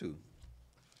 22.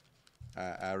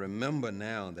 I remember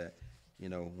now that,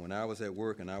 when I was at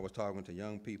work and I was talking to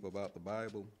young people about the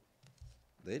Bible,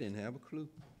 they didn't have a clue.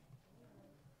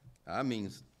 I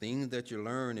mean, things that you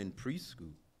learn in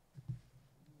preschool.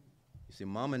 You see,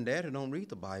 mom and dad don't read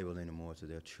the Bible anymore to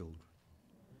their children.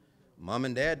 Mom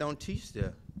and dad don't teach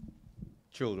their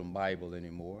children Bible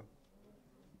anymore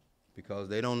because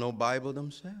they don't know Bible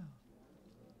themselves.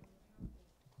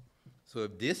 So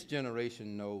if this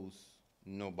generation knows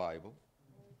no Bible,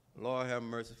 Lord have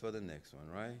mercy for the next one,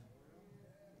 right?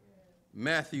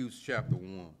 Matthew chapter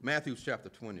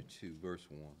 22, verse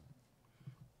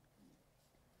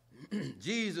 1.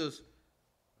 Jesus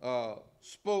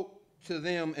spoke to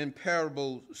them in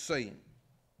parables, saying,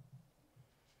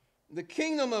 the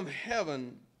kingdom of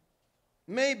heaven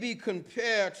may be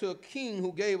compared to a king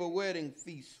who gave a wedding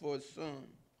feast for his son,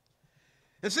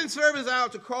 and sent servants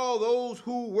out to call those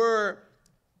who were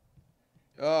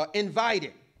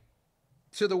invited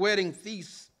to the wedding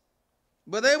feast,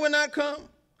 but they would not come.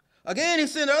 Again, he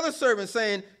sent other servants,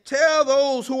 saying, tell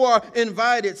those who are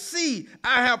invited, see,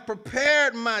 I have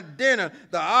prepared my dinner.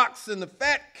 The ox and the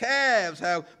fat calves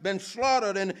have been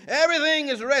slaughtered, and everything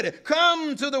is ready.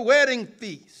 Come to the wedding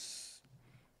feast.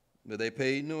 But they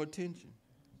paid no attention.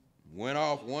 Went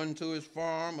off, one to his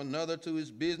farm, another to his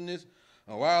business,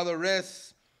 while the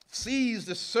rest seized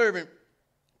the servant,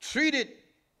 treated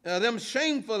them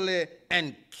shamefully,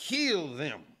 and killed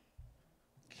them.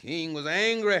 King was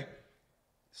angry,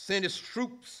 sent his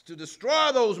troops to destroy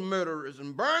those murderers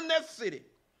and burn that city.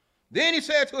 Then he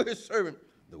said to his servant,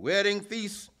 the wedding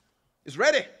feast is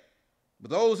ready,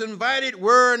 but those invited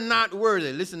were not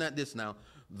worthy. Listen at this now.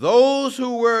 Those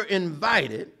who were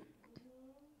invited,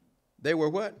 they were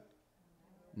what?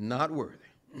 Not worthy.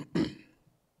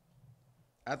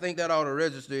 I think that ought to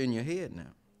register in your head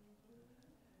now.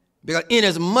 Because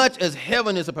inasmuch as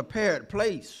heaven is a prepared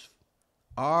place,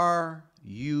 are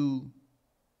you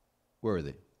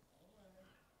worthy?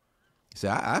 See,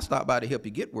 I stopped by to help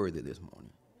you get worthy this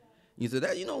morning. You said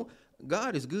that,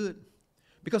 God is good.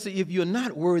 Because if you're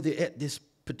not worthy at this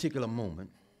particular moment,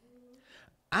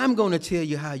 I'm going to tell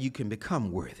you how you can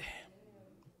become worthy.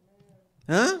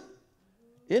 Huh?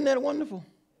 Isn't that wonderful?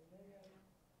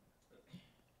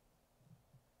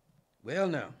 Well,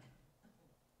 now,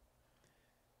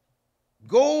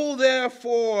 go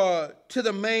therefore to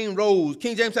the main roads,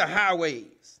 King James said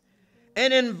highways,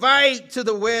 and invite to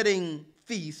the wedding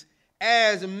feast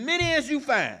as many as you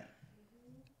find.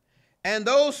 And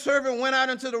those servants went out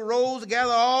into the roads,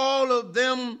 gathered all of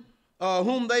them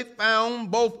whom they found,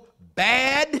 both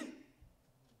bad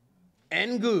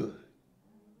and good.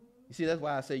 You see, that's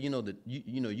why I say, you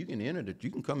can enter,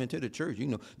 you can come into the church.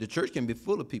 The church can be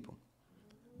full of people,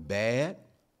 bad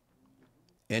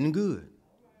and good.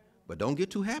 But don't get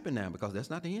too happy now, because that's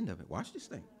not the end of it. Watch this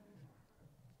thing.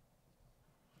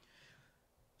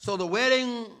 So the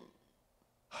wedding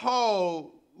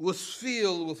hall was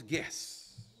filled with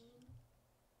guests.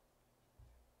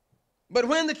 But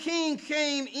when the king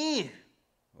came in,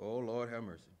 oh Lord have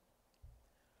mercy,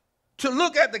 to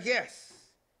look at the guests,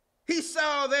 he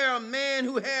saw there a man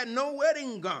who had no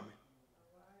wedding garment.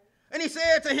 And he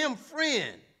said to him,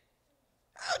 friend,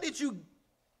 how did you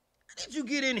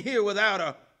get in here without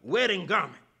a wedding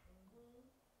garment?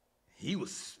 He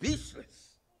was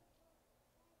speechless.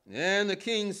 And the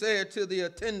king said to the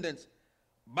attendants,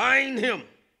 bind him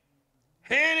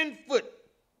hand and foot,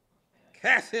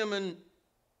 cast him into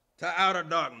outer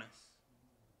darkness.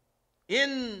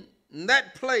 In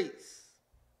that place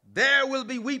there will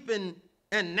be weeping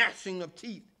and gnashing of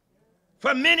teeth,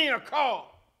 for many are called,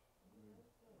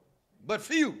 but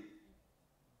few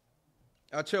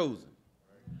are chosen.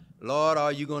 Lord,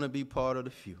 are you going to be part of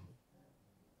the few?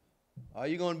 Are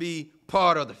you going to be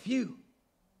part of the few?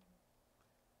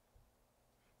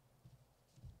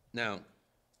 Now,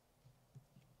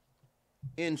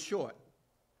 in short,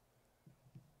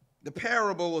 The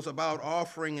parable was about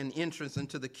offering an entrance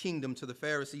into the kingdom to the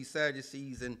Pharisees,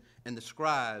 Sadducees, and the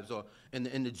scribes, and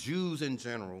the Jews in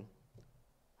general,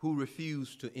 who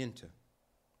refused to enter.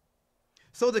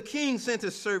 So the king sent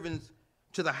his servants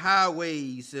to the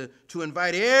highways to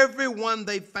invite everyone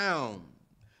they found.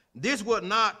 This would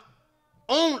not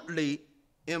only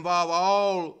involve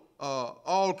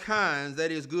all kinds,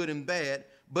 that is good and bad,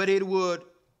 but it would,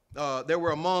 they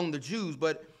were among the Jews,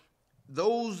 but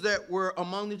those that were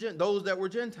among those that were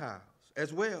Gentiles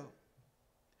as well.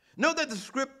 Note that the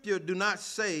scripture do not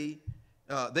say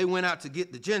they went out to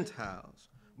get the Gentiles,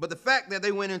 but the fact that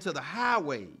they went into the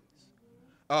highways,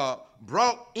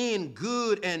 brought in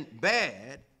good and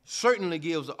bad, certainly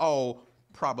gives all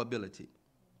probability.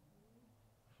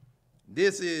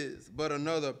 This is but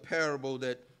another parable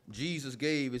that Jesus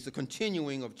gave. It's a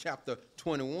continuing of chapter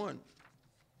 21.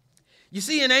 You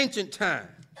see, in ancient times,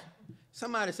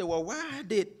 somebody said, well, why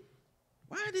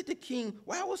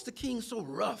was the king so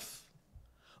rough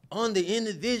on the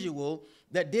individual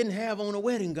that didn't have on a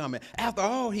wedding garment? After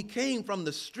all, he came from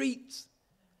the streets.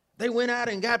 They went out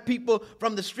and got people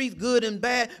from the streets, good and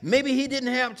bad. Maybe he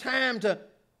didn't have time to.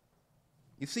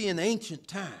 You see, in ancient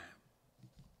time,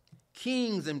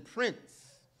 kings and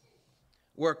princes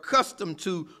were accustomed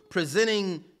to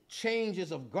presenting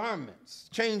changes of garments,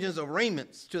 changes of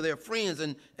raiments to their friends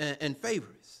and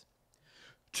favorites.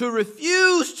 To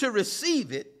refuse to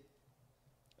receive it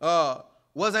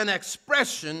was an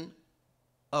expression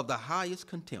of the highest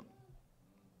contempt.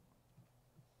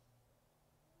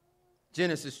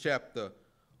 Genesis chapter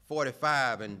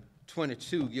 45 and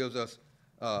 22 gives us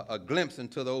a glimpse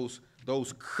into those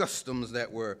customs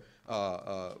that were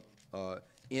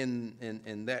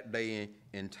in that day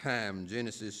and time.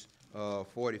 Genesis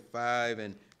 45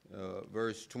 and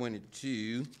verse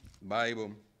 22,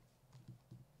 Bible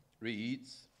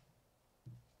reads,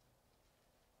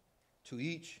 to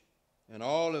each and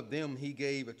all of them he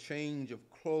gave a change of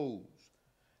clothes,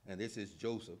 and this is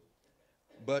Joseph.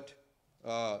 But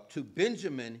to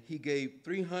Benjamin he gave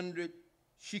 300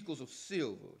 shackles of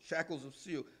silver,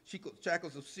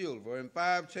 and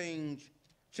 5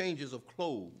 changes of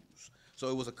clothes. So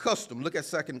it was a custom. Look at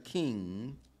 2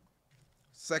 Kings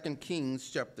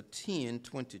chapter 10,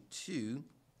 22.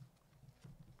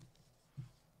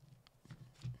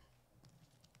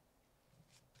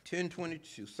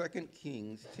 10:22, 2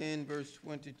 Kings 10, verse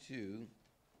 22.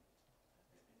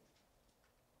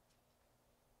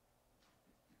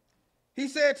 He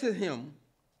said to him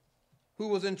who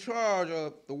was in charge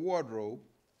of the wardrobe,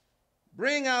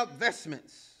 bring out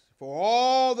vestments for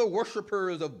all the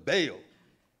worshipers of Baal.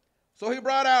 So he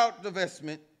brought out the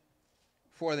vestment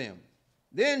for them.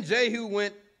 Then Jehu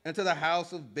went into the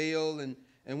house of Baal, and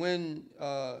when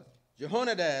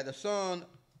Jehonadab, the son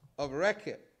of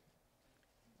Rechab,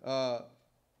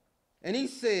 and he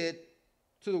said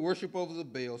to the worshipers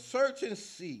of Baal, search and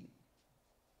see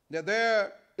that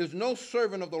there is no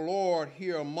servant of the Lord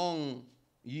here among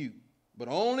you, but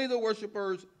only the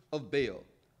worshipers of Baal.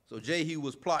 So Jehu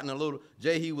was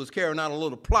Jehu was carrying out a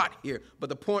little plot here, but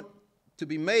the point to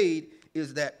be made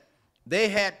is that they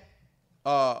had,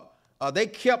 they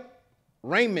kept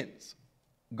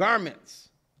garments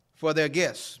for their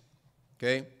guests,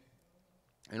 okay?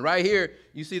 And right here,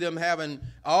 you see them having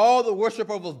all the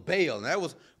worshipers of Baal.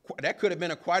 And that could have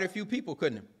been quite a few people,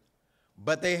 couldn't it?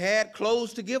 But they had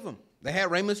clothes to give them. They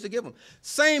had raiments to give them.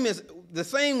 The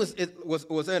same was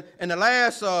in, and the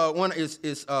last one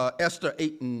is Esther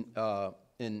 8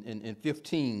 and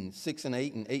 15, 6 and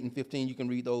 8, and 8 and 15. You can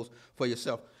read those for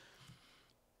yourself.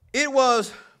 It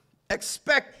was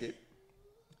expected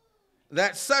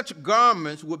that such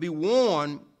garments would be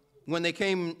worn when they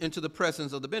came into the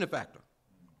presence of the benefactor.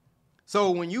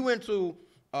 So when you went to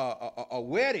a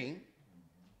wedding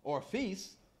or a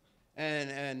feast,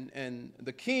 and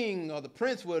the king or the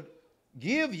prince would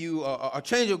give you a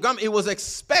change of garment, it was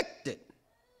expected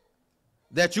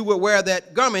that you would wear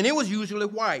that garment. It was usually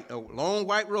white. A long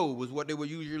white robe was what they would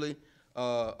usually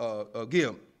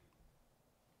give.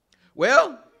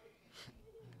 Well,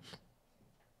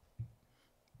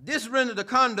 this rendered the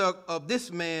conduct of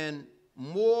this man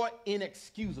more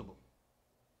inexcusable.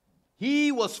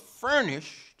 He was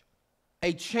furnished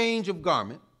a change of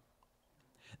garment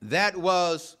that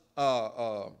was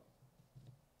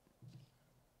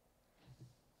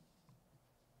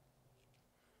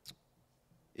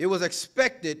it was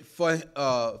expected for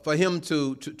him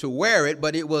to wear it,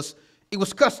 but it was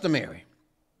customary.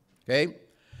 Okay,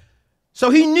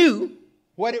 so he knew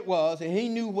what it was, and he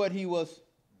knew what he was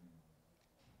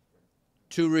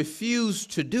to refuse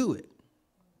to do it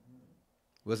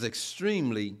was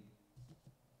extremely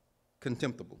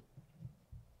contemptible.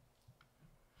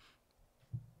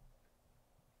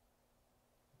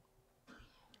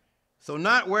 So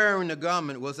not wearing the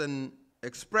garment was an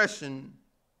expression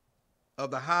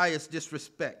of the highest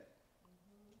disrespect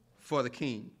for the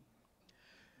king.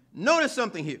 Notice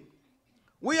something here.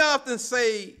 We often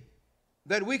say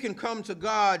that we can come to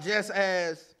God just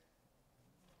as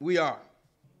we are.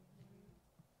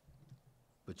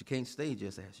 But you can't stay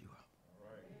just as you are.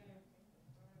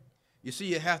 You see,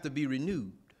 you have to be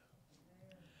renewed.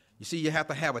 You see, you have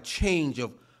to have a change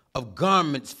of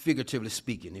garments, figuratively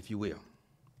speaking, if you will.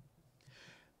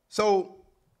 So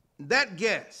that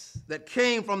guest that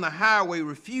came from the highway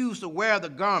refused to wear the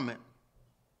garment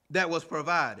that was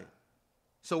provided.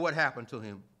 So what happened to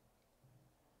him?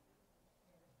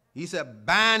 He said,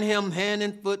 bind him hand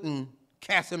and foot and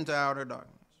cast him to outer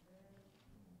darkness.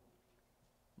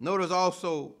 Notice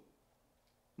also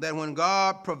that when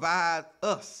God provides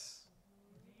us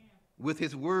with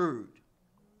his word,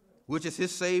 which is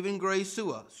his saving grace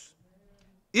to us,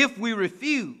 if we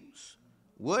refuse,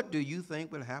 what do you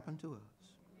think will happen to us?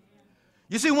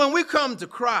 You see, when we come to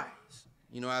Christ,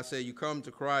 I say you come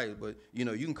to Christ, but, you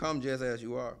can come just as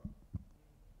you are,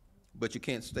 but you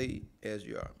can't stay as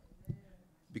you are.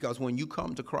 Because when you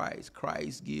come to Christ,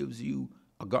 Christ gives you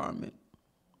a garment.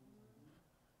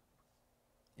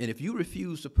 And if you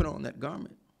refuse to put on that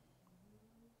garment,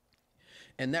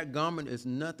 and that garment is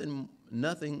nothing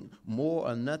more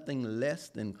or nothing less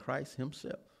than Christ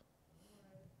himself.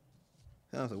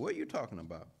 And I said, what are you talking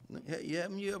about?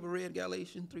 Haven't you ever read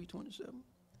Galatians 3:27?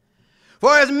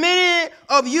 For as many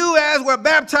of you as were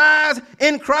baptized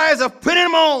in Christ have put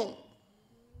him on.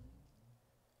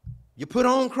 You put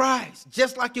on Christ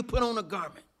just like you put on a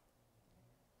garment.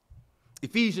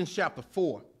 Ephesians chapter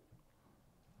 4,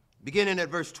 beginning at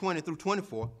verse 20 through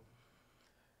 24.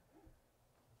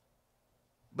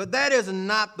 But that is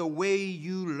not the way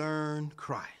you learned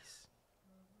Christ.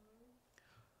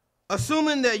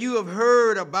 Assuming that you have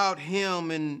heard about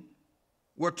him and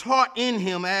were taught in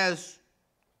him as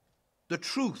the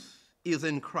truth is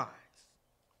in Christ.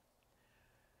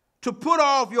 To put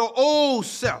off your old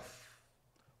self,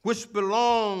 which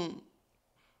belonged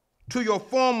to your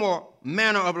former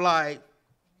manner of life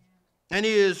and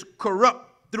is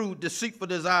corrupt through deceitful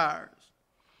desires,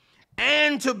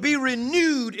 and to be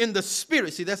renewed in the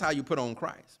spirit. See, that's how you put on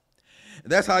Christ.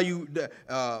 That's how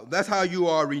you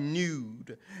are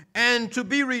renewed. And to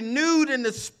be renewed in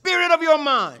the spirit of your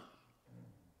mind.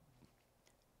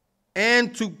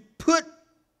 And to put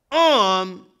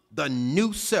on the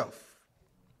new self,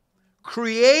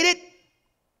 created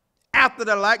after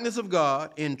the likeness of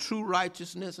God in true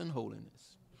righteousness and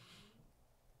holiness.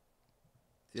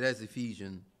 See, that's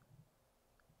Ephesians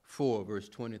 4, verse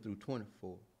 20 through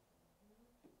 24.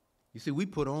 You see, we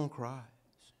put on Christ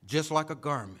just like a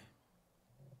garment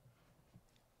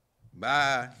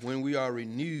when we are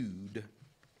renewed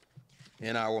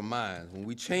in our minds, when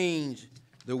we change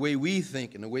the way we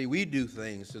think and the way we do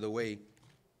things to the way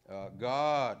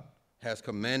God has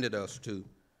commanded us to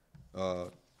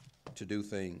do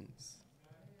things.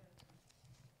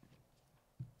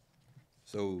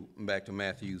 So back to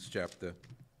Matthew chapter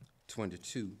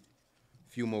 22.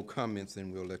 A few more comments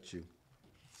and we'll let you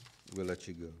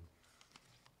go.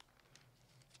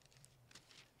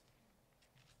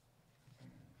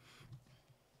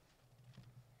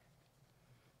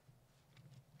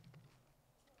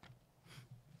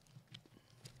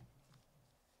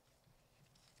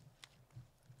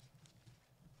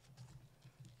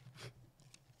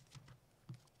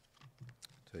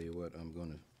 Tell you what, I'm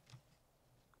going to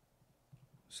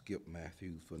skip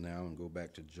Matthew for now and go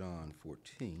back to John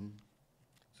 14.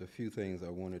 There's a few things I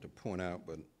wanted to point out,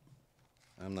 but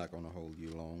I'm not going to hold you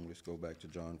long. Let's go back to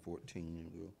John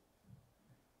 14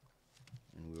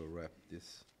 and we'll wrap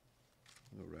this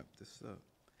up.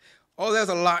 Oh, there's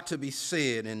a lot to be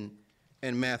said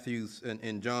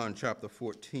in John chapter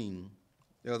 14.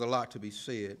 There's a lot to be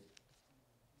said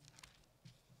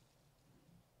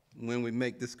when we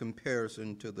make this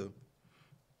comparison to the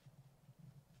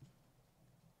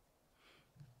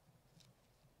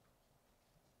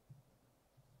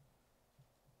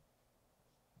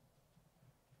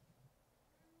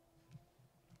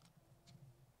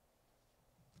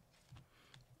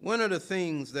one of the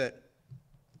things that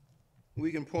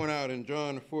we can point out in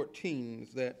John 14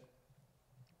 is that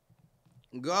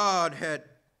God had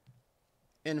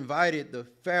invited the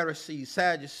Pharisees,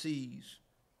 Sadducees,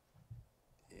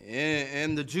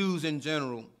 and the Jews in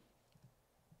general.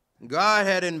 God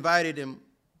had invited them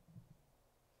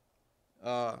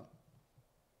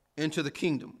into the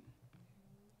kingdom,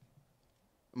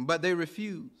 but they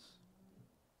refused.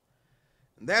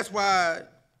 That's why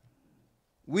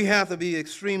we have to be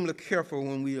extremely careful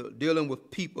when we are dealing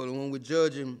with people and when we're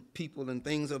judging people and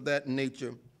things of that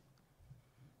nature,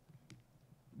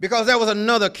 Because there was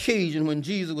another occasion when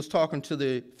Jesus was talking to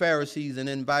the Pharisees and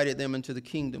invited them into the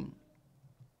kingdom.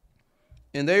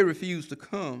 And they refused to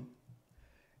come.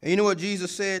 And you know what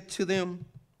Jesus said to them?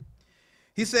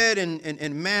 He said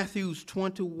in Matthew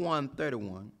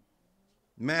 21:31,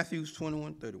 Matthew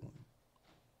 21:31,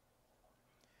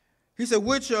 he said,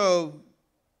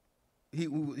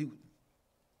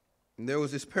 there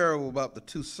was this parable about the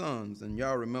two sons, and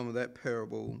y'all remember that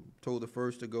parable. Told the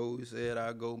first to go, he said,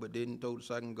 I'll go, but didn't. Told the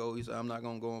second to go, he said, I'm not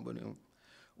going to go. But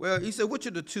well, he said, which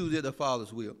of the two did the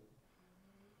father's will?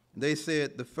 They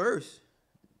said, the first.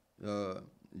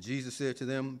 Jesus said to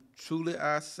them, truly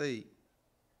I say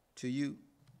to you,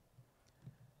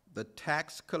 the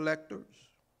tax collectors,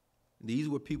 these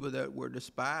were people that were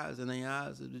despised in the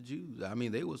eyes of the Jews. I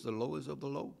mean, they was the lowest of the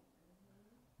low.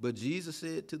 But Jesus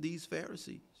said to these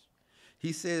Pharisees,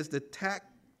 he says the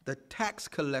tax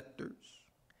collectors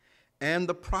and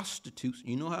the prostitutes.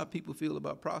 You know how people feel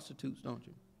about prostitutes, don't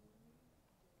you?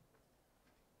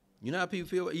 You know how people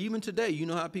feel, even today, you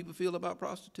know how people feel about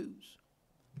prostitutes.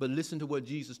 But listen to what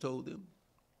Jesus told them.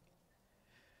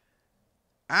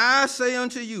 I say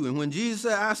unto you, and when Jesus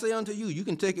said, I say unto you, you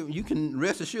can take it, you can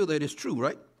rest assured that it's true,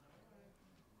 right?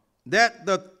 That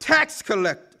the tax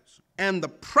collectors and the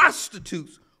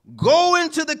prostitutes go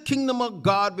into the kingdom of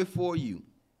God before you.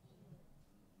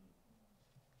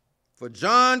 For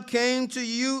John came to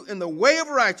you in the way of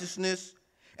righteousness,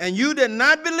 and you did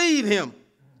not believe him.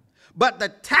 But the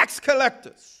tax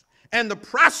collectors and the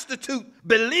prostitute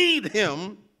believed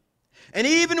him, and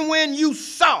even when you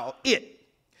saw it,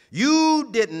 you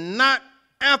did not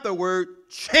afterward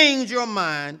change your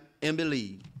mind and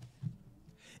believe.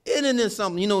 Isn't it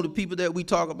something, you know, the people that we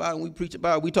talk about and we preach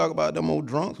about, we talk about them old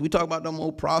drunks, we talk about them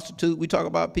old prostitutes, we talk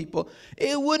about people.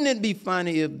 Wouldn't it be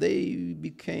funny if they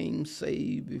became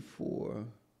saved before?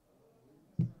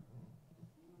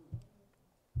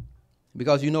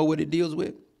 Because you know what it deals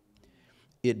with?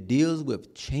 It deals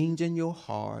with changing your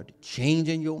heart,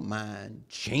 changing your mind,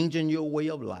 changing your way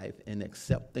of life, and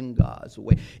accepting God's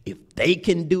way. If they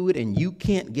can do it and you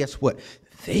can't, guess what?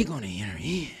 They're going to enter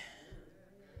in.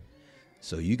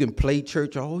 So you can play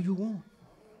church all you want.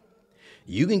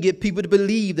 You can get people to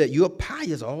believe that you're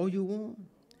pious all you want.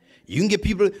 You can get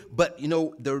people, but you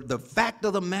know, the fact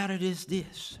of the matter is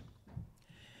this.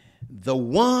 The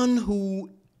one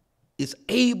who is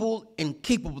able and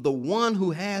capable, the one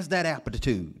who has that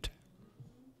aptitude,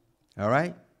 all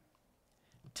right,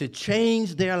 to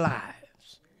change their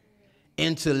lives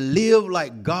and to live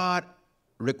like God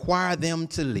required them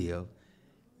to live,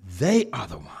 they are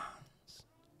the ones.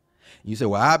 You say,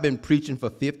 well, I've been preaching for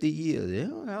 50 years.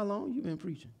 Yeah, how long you been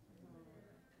preaching?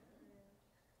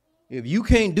 If you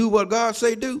can't do what God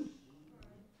say do,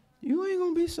 you ain't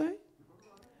going to be saved.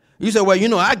 You say, well, you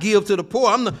know, I give to the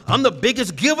poor. I'm the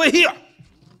biggest giver here.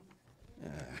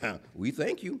 We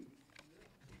thank you.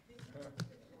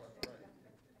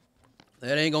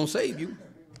 That ain't going to save you.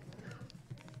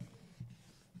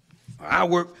 I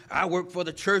work for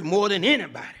the church more than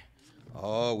anybody.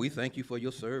 Oh, we thank you for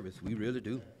your service. We really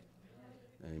do.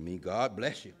 I mean, God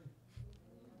bless you.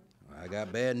 I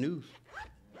got bad news.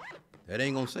 That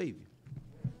ain't going to save you.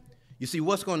 You see,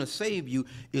 what's going to save you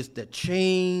is the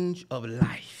change of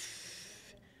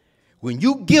life. When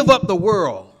you give up the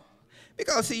world,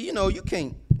 because, see, you know, you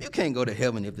can't go to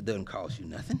heaven if it doesn't cost you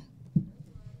nothing. It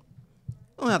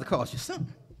don't have to cost you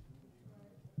something.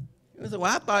 You say,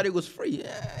 well, I thought it was free.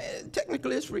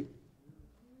 Technically, it's free.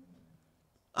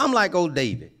 I'm like old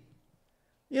David.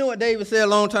 You know what David said a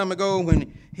long time ago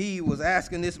when he was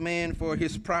asking this man for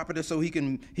his property so he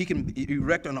can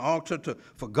erect an altar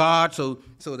for God so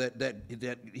that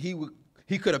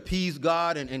he could appease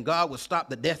God and God would stop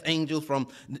the death angels from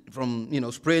you know,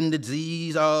 spreading the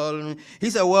disease.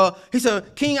 He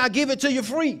said, King, I give it to you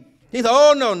free. He said,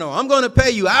 oh, no, I'm going to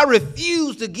pay you. I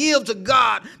refuse to give to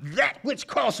God that which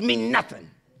costs me nothing.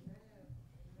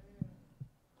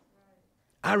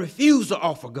 I refuse to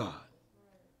offer God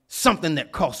something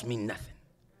that costs me nothing.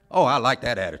 Oh, I like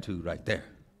that attitude right there.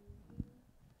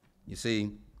 You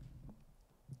see,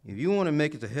 if you want to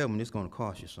make it to heaven, it's going to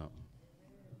cost you something.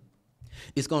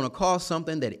 It's going to cost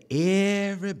something that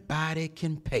everybody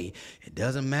can pay. It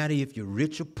doesn't matter if you're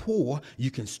rich or poor,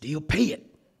 you can still pay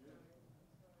it.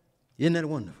 Isn't that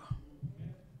wonderful?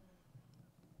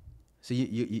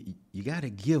 See, you got to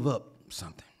give up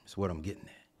something. That's what I'm getting at.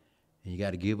 And you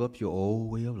got to give up your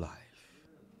old way of life.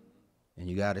 And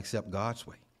you got to accept God's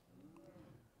way.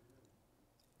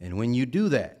 And when you do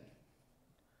that,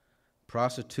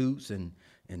 prostitutes and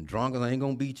drunkards ain't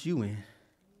going to beat you in.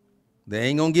 They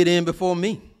ain't going to get in before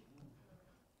me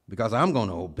because I'm going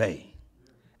to obey.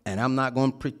 And I'm not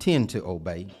going to pretend to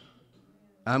obey.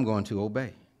 I'm going to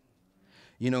obey.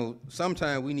 You know,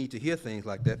 sometimes we need to hear things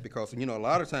like that because, you know, a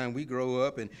lot of times we grow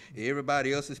up and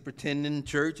everybody else is pretending in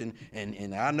church and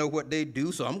I know what they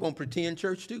do, so I'm going to pretend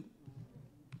church too.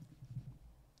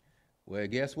 Well,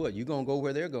 guess what? You're going to go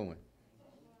where they're going.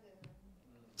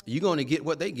 You're going to get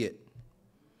what they get.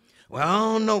 Well, I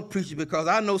don't know preachers because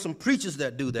I know some preachers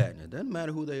that do that. And it doesn't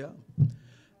matter who they are.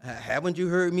 Haven't you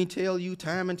heard me tell you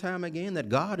time and time again that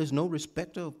God is no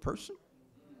respecter of person?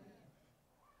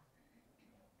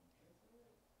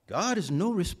 God is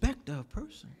no respecter of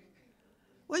person.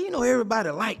 Well, you know, everybody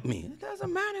like me. It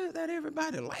doesn't matter that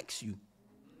everybody likes you.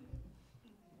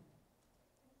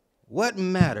 What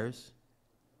matters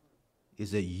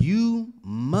is that you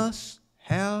must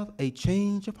have a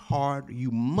change of heart.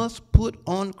 You must put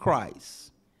on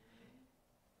Christ.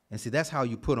 And see, that's how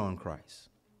you put on Christ.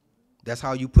 That's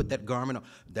how you put that garment on.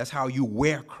 That's how you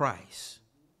wear Christ.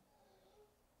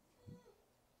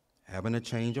 Having a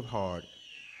change of heart,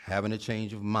 having a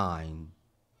change of mind,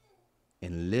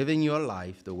 and living your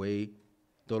life the way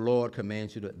the Lord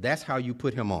commands you to. That's how you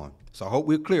put him on. So I hope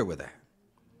we're clear with that.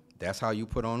 That's how you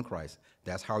put on Christ.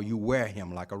 That's how you wear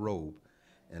him like a robe.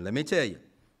 And let me tell you,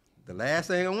 the last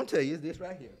thing I want to tell you is this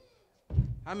right here.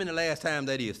 How many last time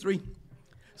that is? 3.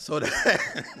 So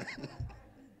that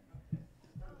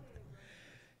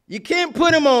you can't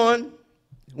put them on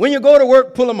when you go to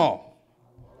work, pull them off.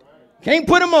 Can't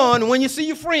put them on when you see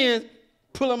your friends,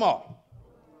 pull them off.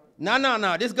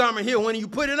 No. This garment here, when you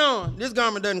put it on, this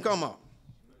garment doesn't come off.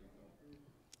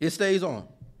 It stays on.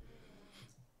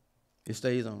 It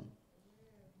stays on.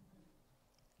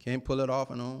 Can't pull it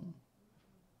off and on.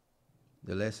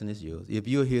 The lesson is yours. If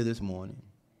you're here this morning,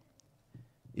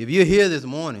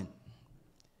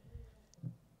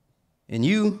 and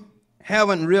you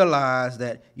haven't realized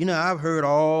that, you know, I've heard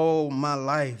all my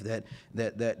life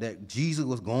that Jesus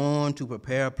was going to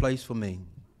prepare a place for me.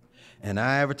 And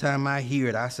every time I hear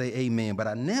it, I say amen. But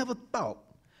I never thought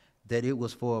that it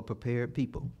was for a prepared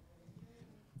people.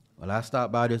 Well, I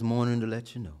stopped by this morning to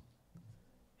let you know.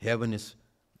 Heaven is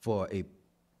for a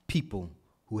people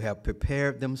who have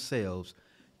prepared themselves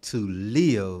to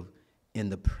live in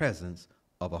the presence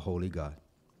of a holy God.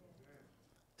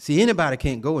 See, anybody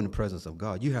can't go in the presence of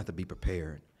God. You have to be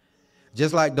prepared.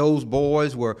 Just like those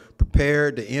boys were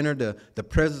prepared to enter the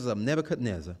presence of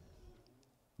Nebuchadnezzar,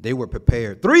 they were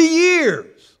prepared. 3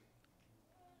 years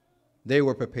they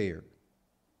were prepared.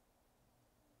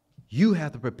 You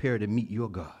have to prepare to meet your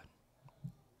God.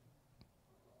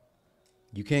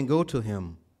 You can't go to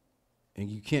him and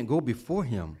you can't go before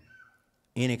him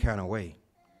any kind of way.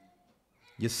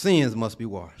 Your sins must be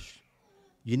washed.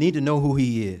 You need to know who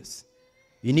he is.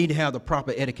 You need to have the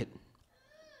proper etiquette.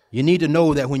 You need to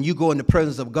know that when you go in the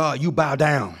presence of God, you bow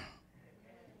down.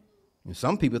 And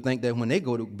some people think that when they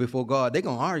go before God, they're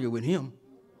going to argue with him.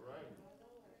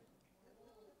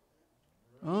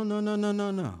 Oh,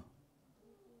 no.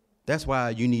 That's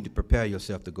why you need to prepare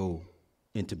yourself to go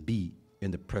and to be in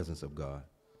the presence of God.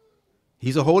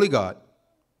 He's a holy God.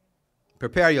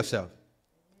 Prepare yourself.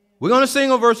 We're going to sing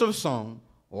a verse of a song,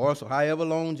 or so however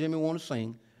long Jimmy wants to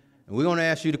sing, and we're going to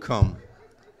ask you to come.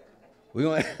 We're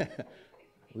going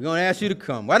to ask you to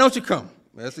come. Why don't you come?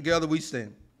 Let's together we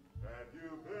stand. Have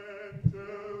you been to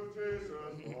Jesus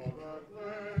for the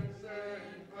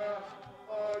cleansing bath?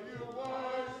 Are you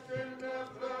washed in the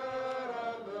blood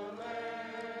of the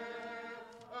Lamb?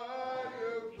 Are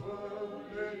you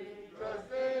fully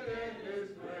trusted in his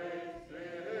grace?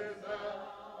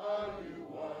 Are you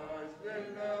washed in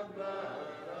the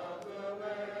blood of the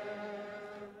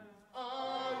Lamb?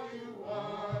 Are you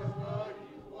washed? Are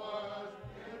you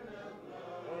washed in the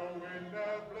blood? Oh, in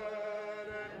the blood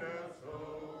and the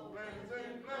soul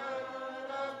cleansing blood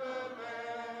of the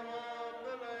Lamb,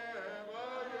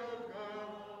 are you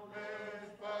come? And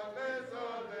spotless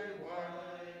are they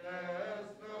white as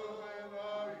snow, and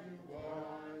are you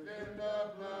washed in the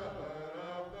blood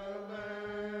of the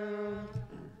Lamb?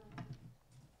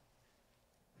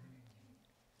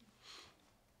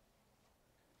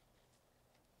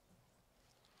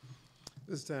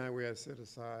 This time we have set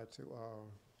aside to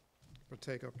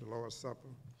partake of the Lord's Supper.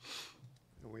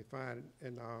 And we find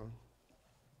in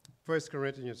 1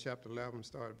 Corinthians chapter 11,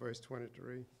 start at verse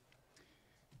 23.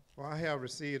 For I have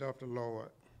received of the Lord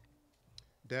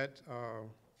that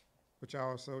which I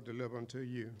also deliver unto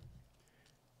you,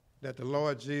 that the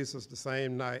Lord Jesus, the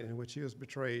same night in which he was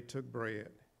betrayed, took bread.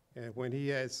 And when he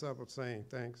had supper, saying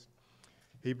thanks,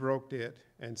 he broke it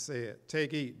and said,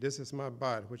 Take, eat, this is my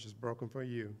body, which is broken for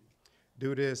you.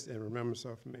 Do this in remembrance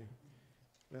of me.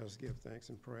 Let us give thanks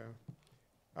in prayer.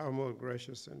 Our most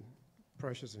gracious and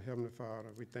precious and heavenly Father,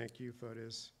 we thank you for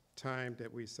this time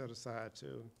that we set aside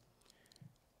to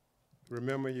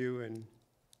remember you in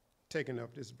taking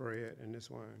up this bread and this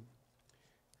wine.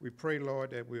 We pray,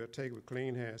 Lord, that we'll take with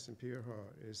clean hands and pure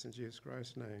heart. It's in Jesus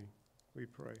Christ's name we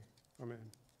pray. Amen.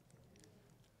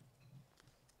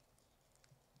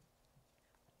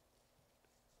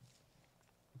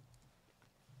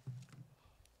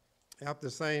 After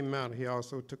the same manner, he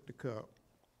also took the cup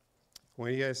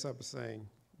when he had supper, saying,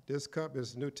 "This cup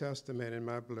is the New Testament in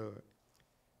my blood.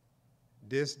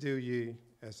 This do ye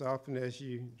as often as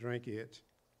you drink it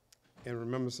in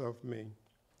remembrance of me.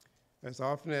 As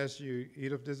often as you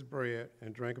eat of this bread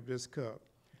and drink of this cup,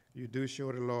 you do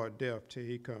show the Lord death till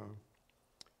he come.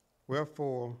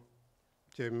 Wherefore,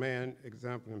 till a man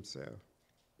examine himself.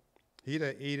 He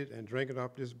that eateth and drinketh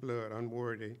of this blood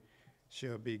unworthy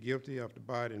shall be guilty of the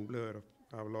body and blood of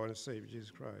our Lord and Savior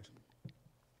Jesus Christ."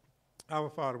 Our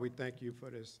Father, we thank you for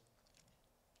this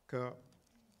cup,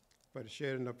 for the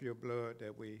shedding of your blood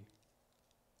that we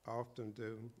often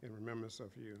do in remembrance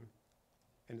of you,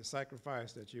 and the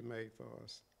sacrifice that you made for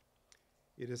us.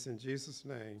 It is in Jesus'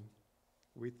 name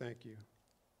we thank you.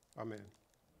 Amen.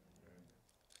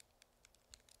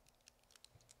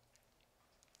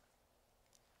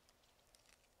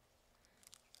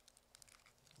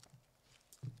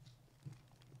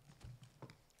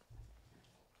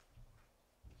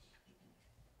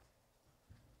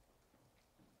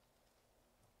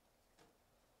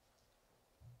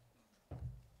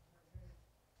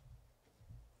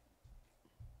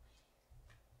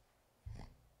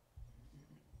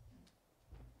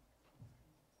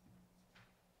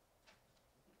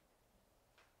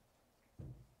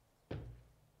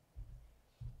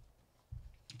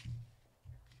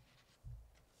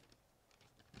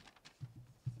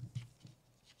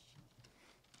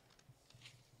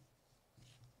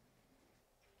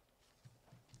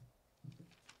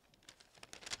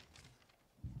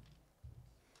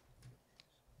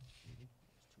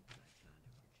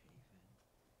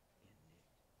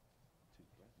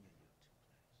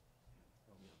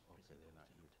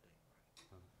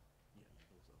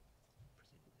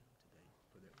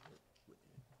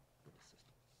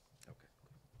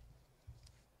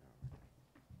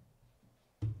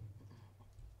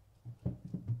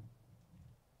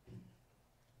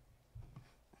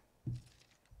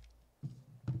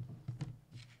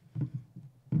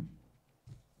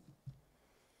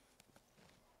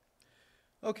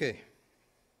 Okay.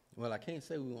 Well, I can't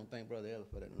say we want to thank Brother Ellis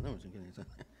for that announcement.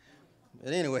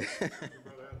 But anyway.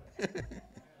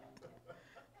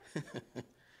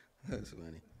 That's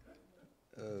funny.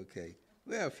 Okay.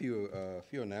 We have a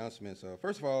few announcements.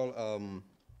 First of all,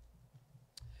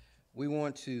 we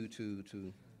want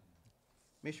to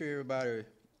make sure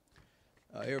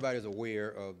everybody's aware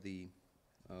of the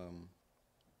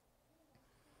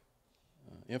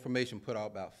information put out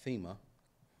about FEMA.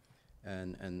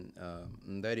 And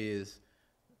that is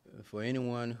for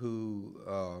anyone who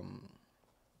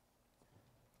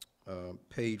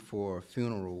paid for a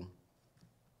funeral,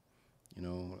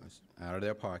 out of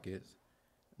their pockets,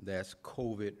 that's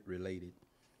COVID related.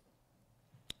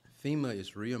 FEMA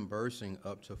is reimbursing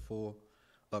up to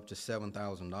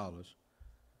 $7,000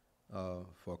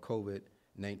 for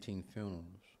COVID-19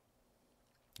 funerals.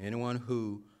 Anyone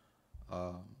who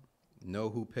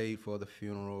who paid for the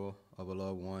funeral of a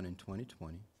loved one in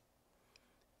 2020,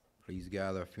 please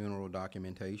gather funeral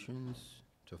documentations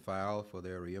to file for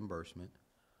their reimbursement.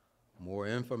 More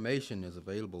information is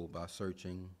available by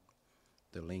searching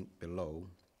the link below,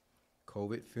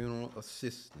 COVID Funeral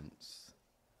Assistance,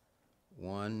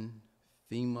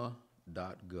 FEMA.gov,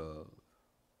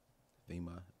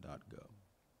 FEMA.gov.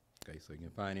 Okay, so you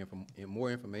can find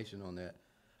more information on that,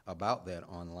 about that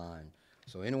online.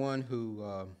 So anyone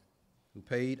who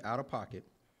paid out of pocket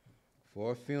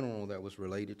for a funeral that was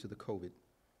related to the COVID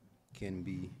can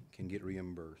get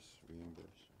reimbursed.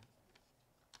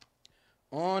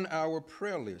 On our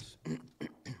prayer list,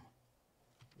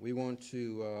 we want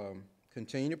to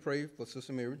continue to pray for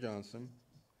Sister Mary Johnson.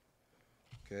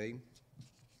 Okay,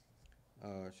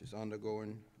 she's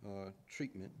undergoing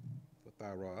treatment for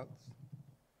thyroids.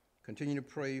 Continue to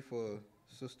pray for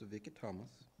Sister Vicki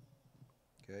Thomas.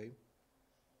 Okay.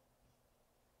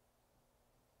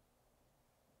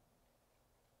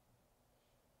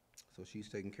 So she's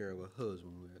taking care of her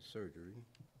husband who had surgery.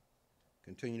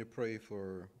 Continue to pray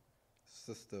for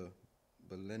Sister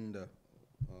Belinda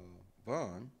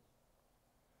Vaughn.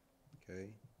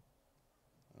 Okay.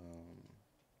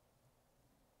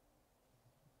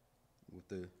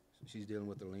 She's dealing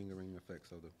with the lingering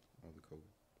effects of the COVID.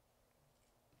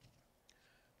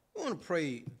 I want to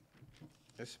pray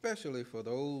especially for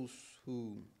those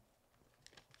who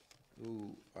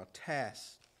are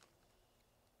tasked,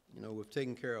 with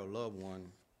taking care of a loved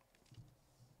one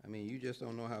mean, you just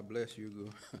don't know how blessed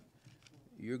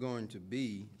you're going to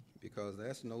be, because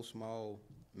that's no small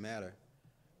matter.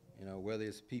 You know, whether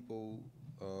it's people,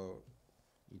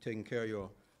 you taking care of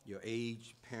your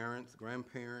aged parents,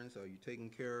 grandparents, or you taking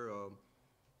care of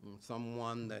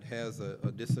someone that has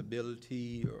a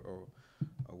disability, or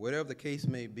whatever the case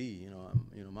may be. You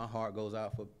know, my heart goes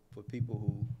out for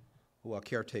people who are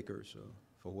caretakers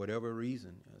for whatever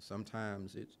reason.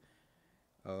 Sometimes it's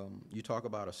you talk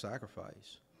about a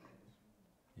sacrifice,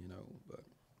 you know. But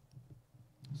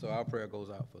so our prayer goes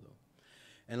out for them.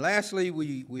 And lastly,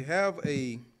 we have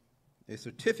a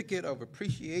certificate of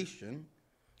appreciation.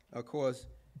 Of course,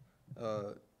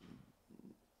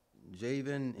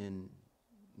 Javen and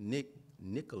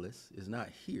Nicholas is not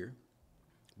here,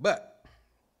 but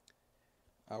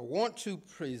I want to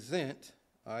present.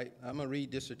 All right, I'm gonna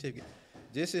read this certificate.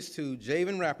 This is to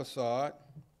Javen Rapasard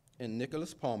and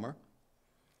Nicholas Palmer.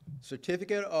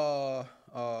 Certificate of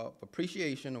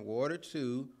appreciation awarded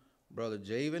to Brother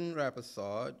Javen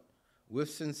Rapasard, with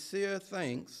sincere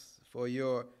thanks for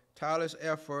your tireless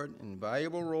effort and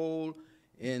valuable role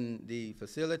in the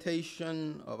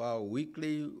facilitation of our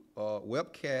weekly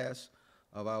webcast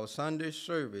of our Sunday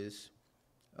service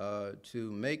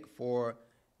to make for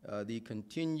the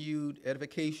continued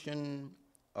edification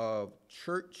of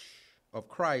Church of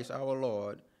Christ, our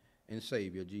Lord and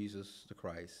Savior, Jesus the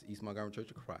Christ, East Montgomery Church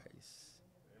of Christ.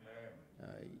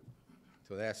 Amen.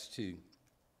 So that's two.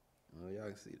 Y'all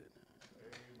can see that.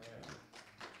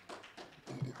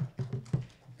 Amen.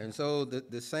 And so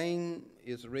the same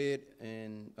is read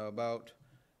in about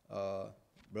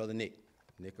Brother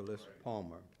Nicholas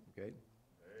Palmer. Okay.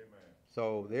 Amen.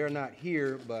 So they're not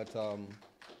here, but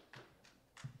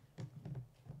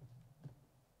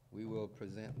we will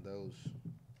present those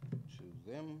to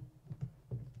them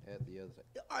at the other side.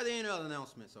 Are there any other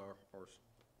announcements or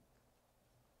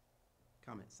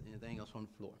comments? Anything else on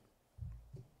the floor?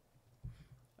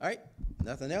 All right,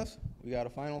 nothing else? We got a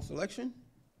final selection?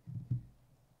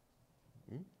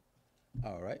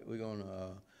 All right, we're going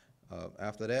to,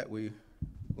 after that, we're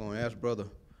going to ask Brother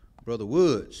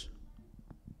Woods.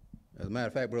 As a matter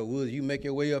of fact, Brother Woods, you make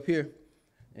your way up here.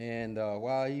 And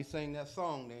while you sing that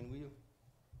song, then we'll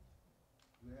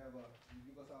have you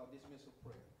give us our dismissal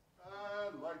prayer.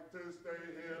 I'd like to stay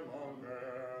here longer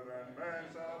than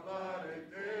man's allotted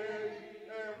day,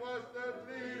 and watch the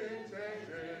fleeting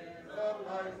changes of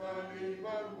life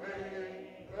uneven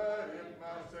way. But if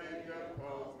my Savior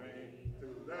calls me to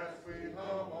that sweet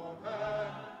home on high,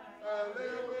 I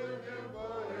live with him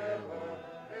forever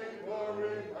in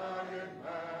glory by and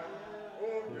by.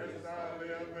 Oh yes, I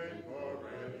live in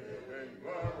glory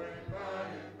by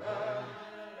and by.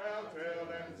 I'll tell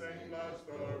and sing my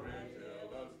story till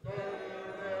the story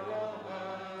there on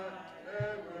high.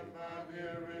 And when my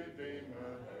dear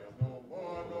Redeemer has no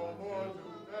more to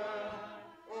die.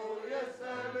 Oh yes, I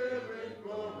live in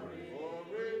glory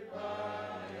by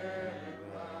and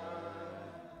by.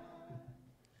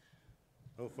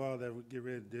 Oh, Father, we get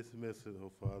ready to dismiss it,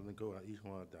 oh, Father, and go out each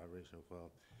one direction, oh,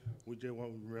 Father. We just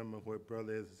want to remember what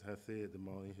Brother Ezra has said the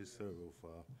morning his service, oh,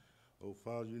 Father. Oh,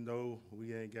 Father, you know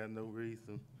we ain't got no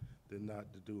reason to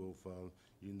not to do, oh, Father.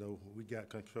 You know we got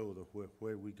control of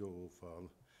where we go, oh, Father,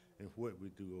 and what we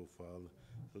do, oh, Father.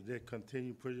 So just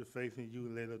continue to put your faith in you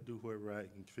and let us do what right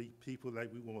and treat people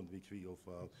like we want to be treated, oh,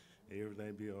 Father. And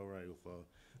everything be all right, oh, Father.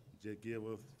 Just give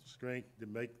us strength to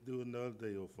do another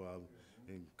day, oh, Father.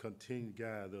 And continue to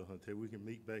guide us until we can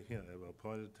meet back here at a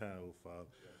appointed time, oh Father.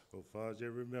 Yes. Oh Father,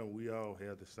 just remember we all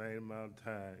have the same amount of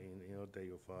time in our day,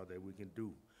 oh Father, that we can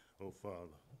do, oh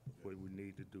Father, what we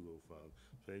need to do, oh Father.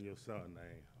 Say in your Son's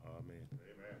name, amen.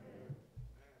 Amen.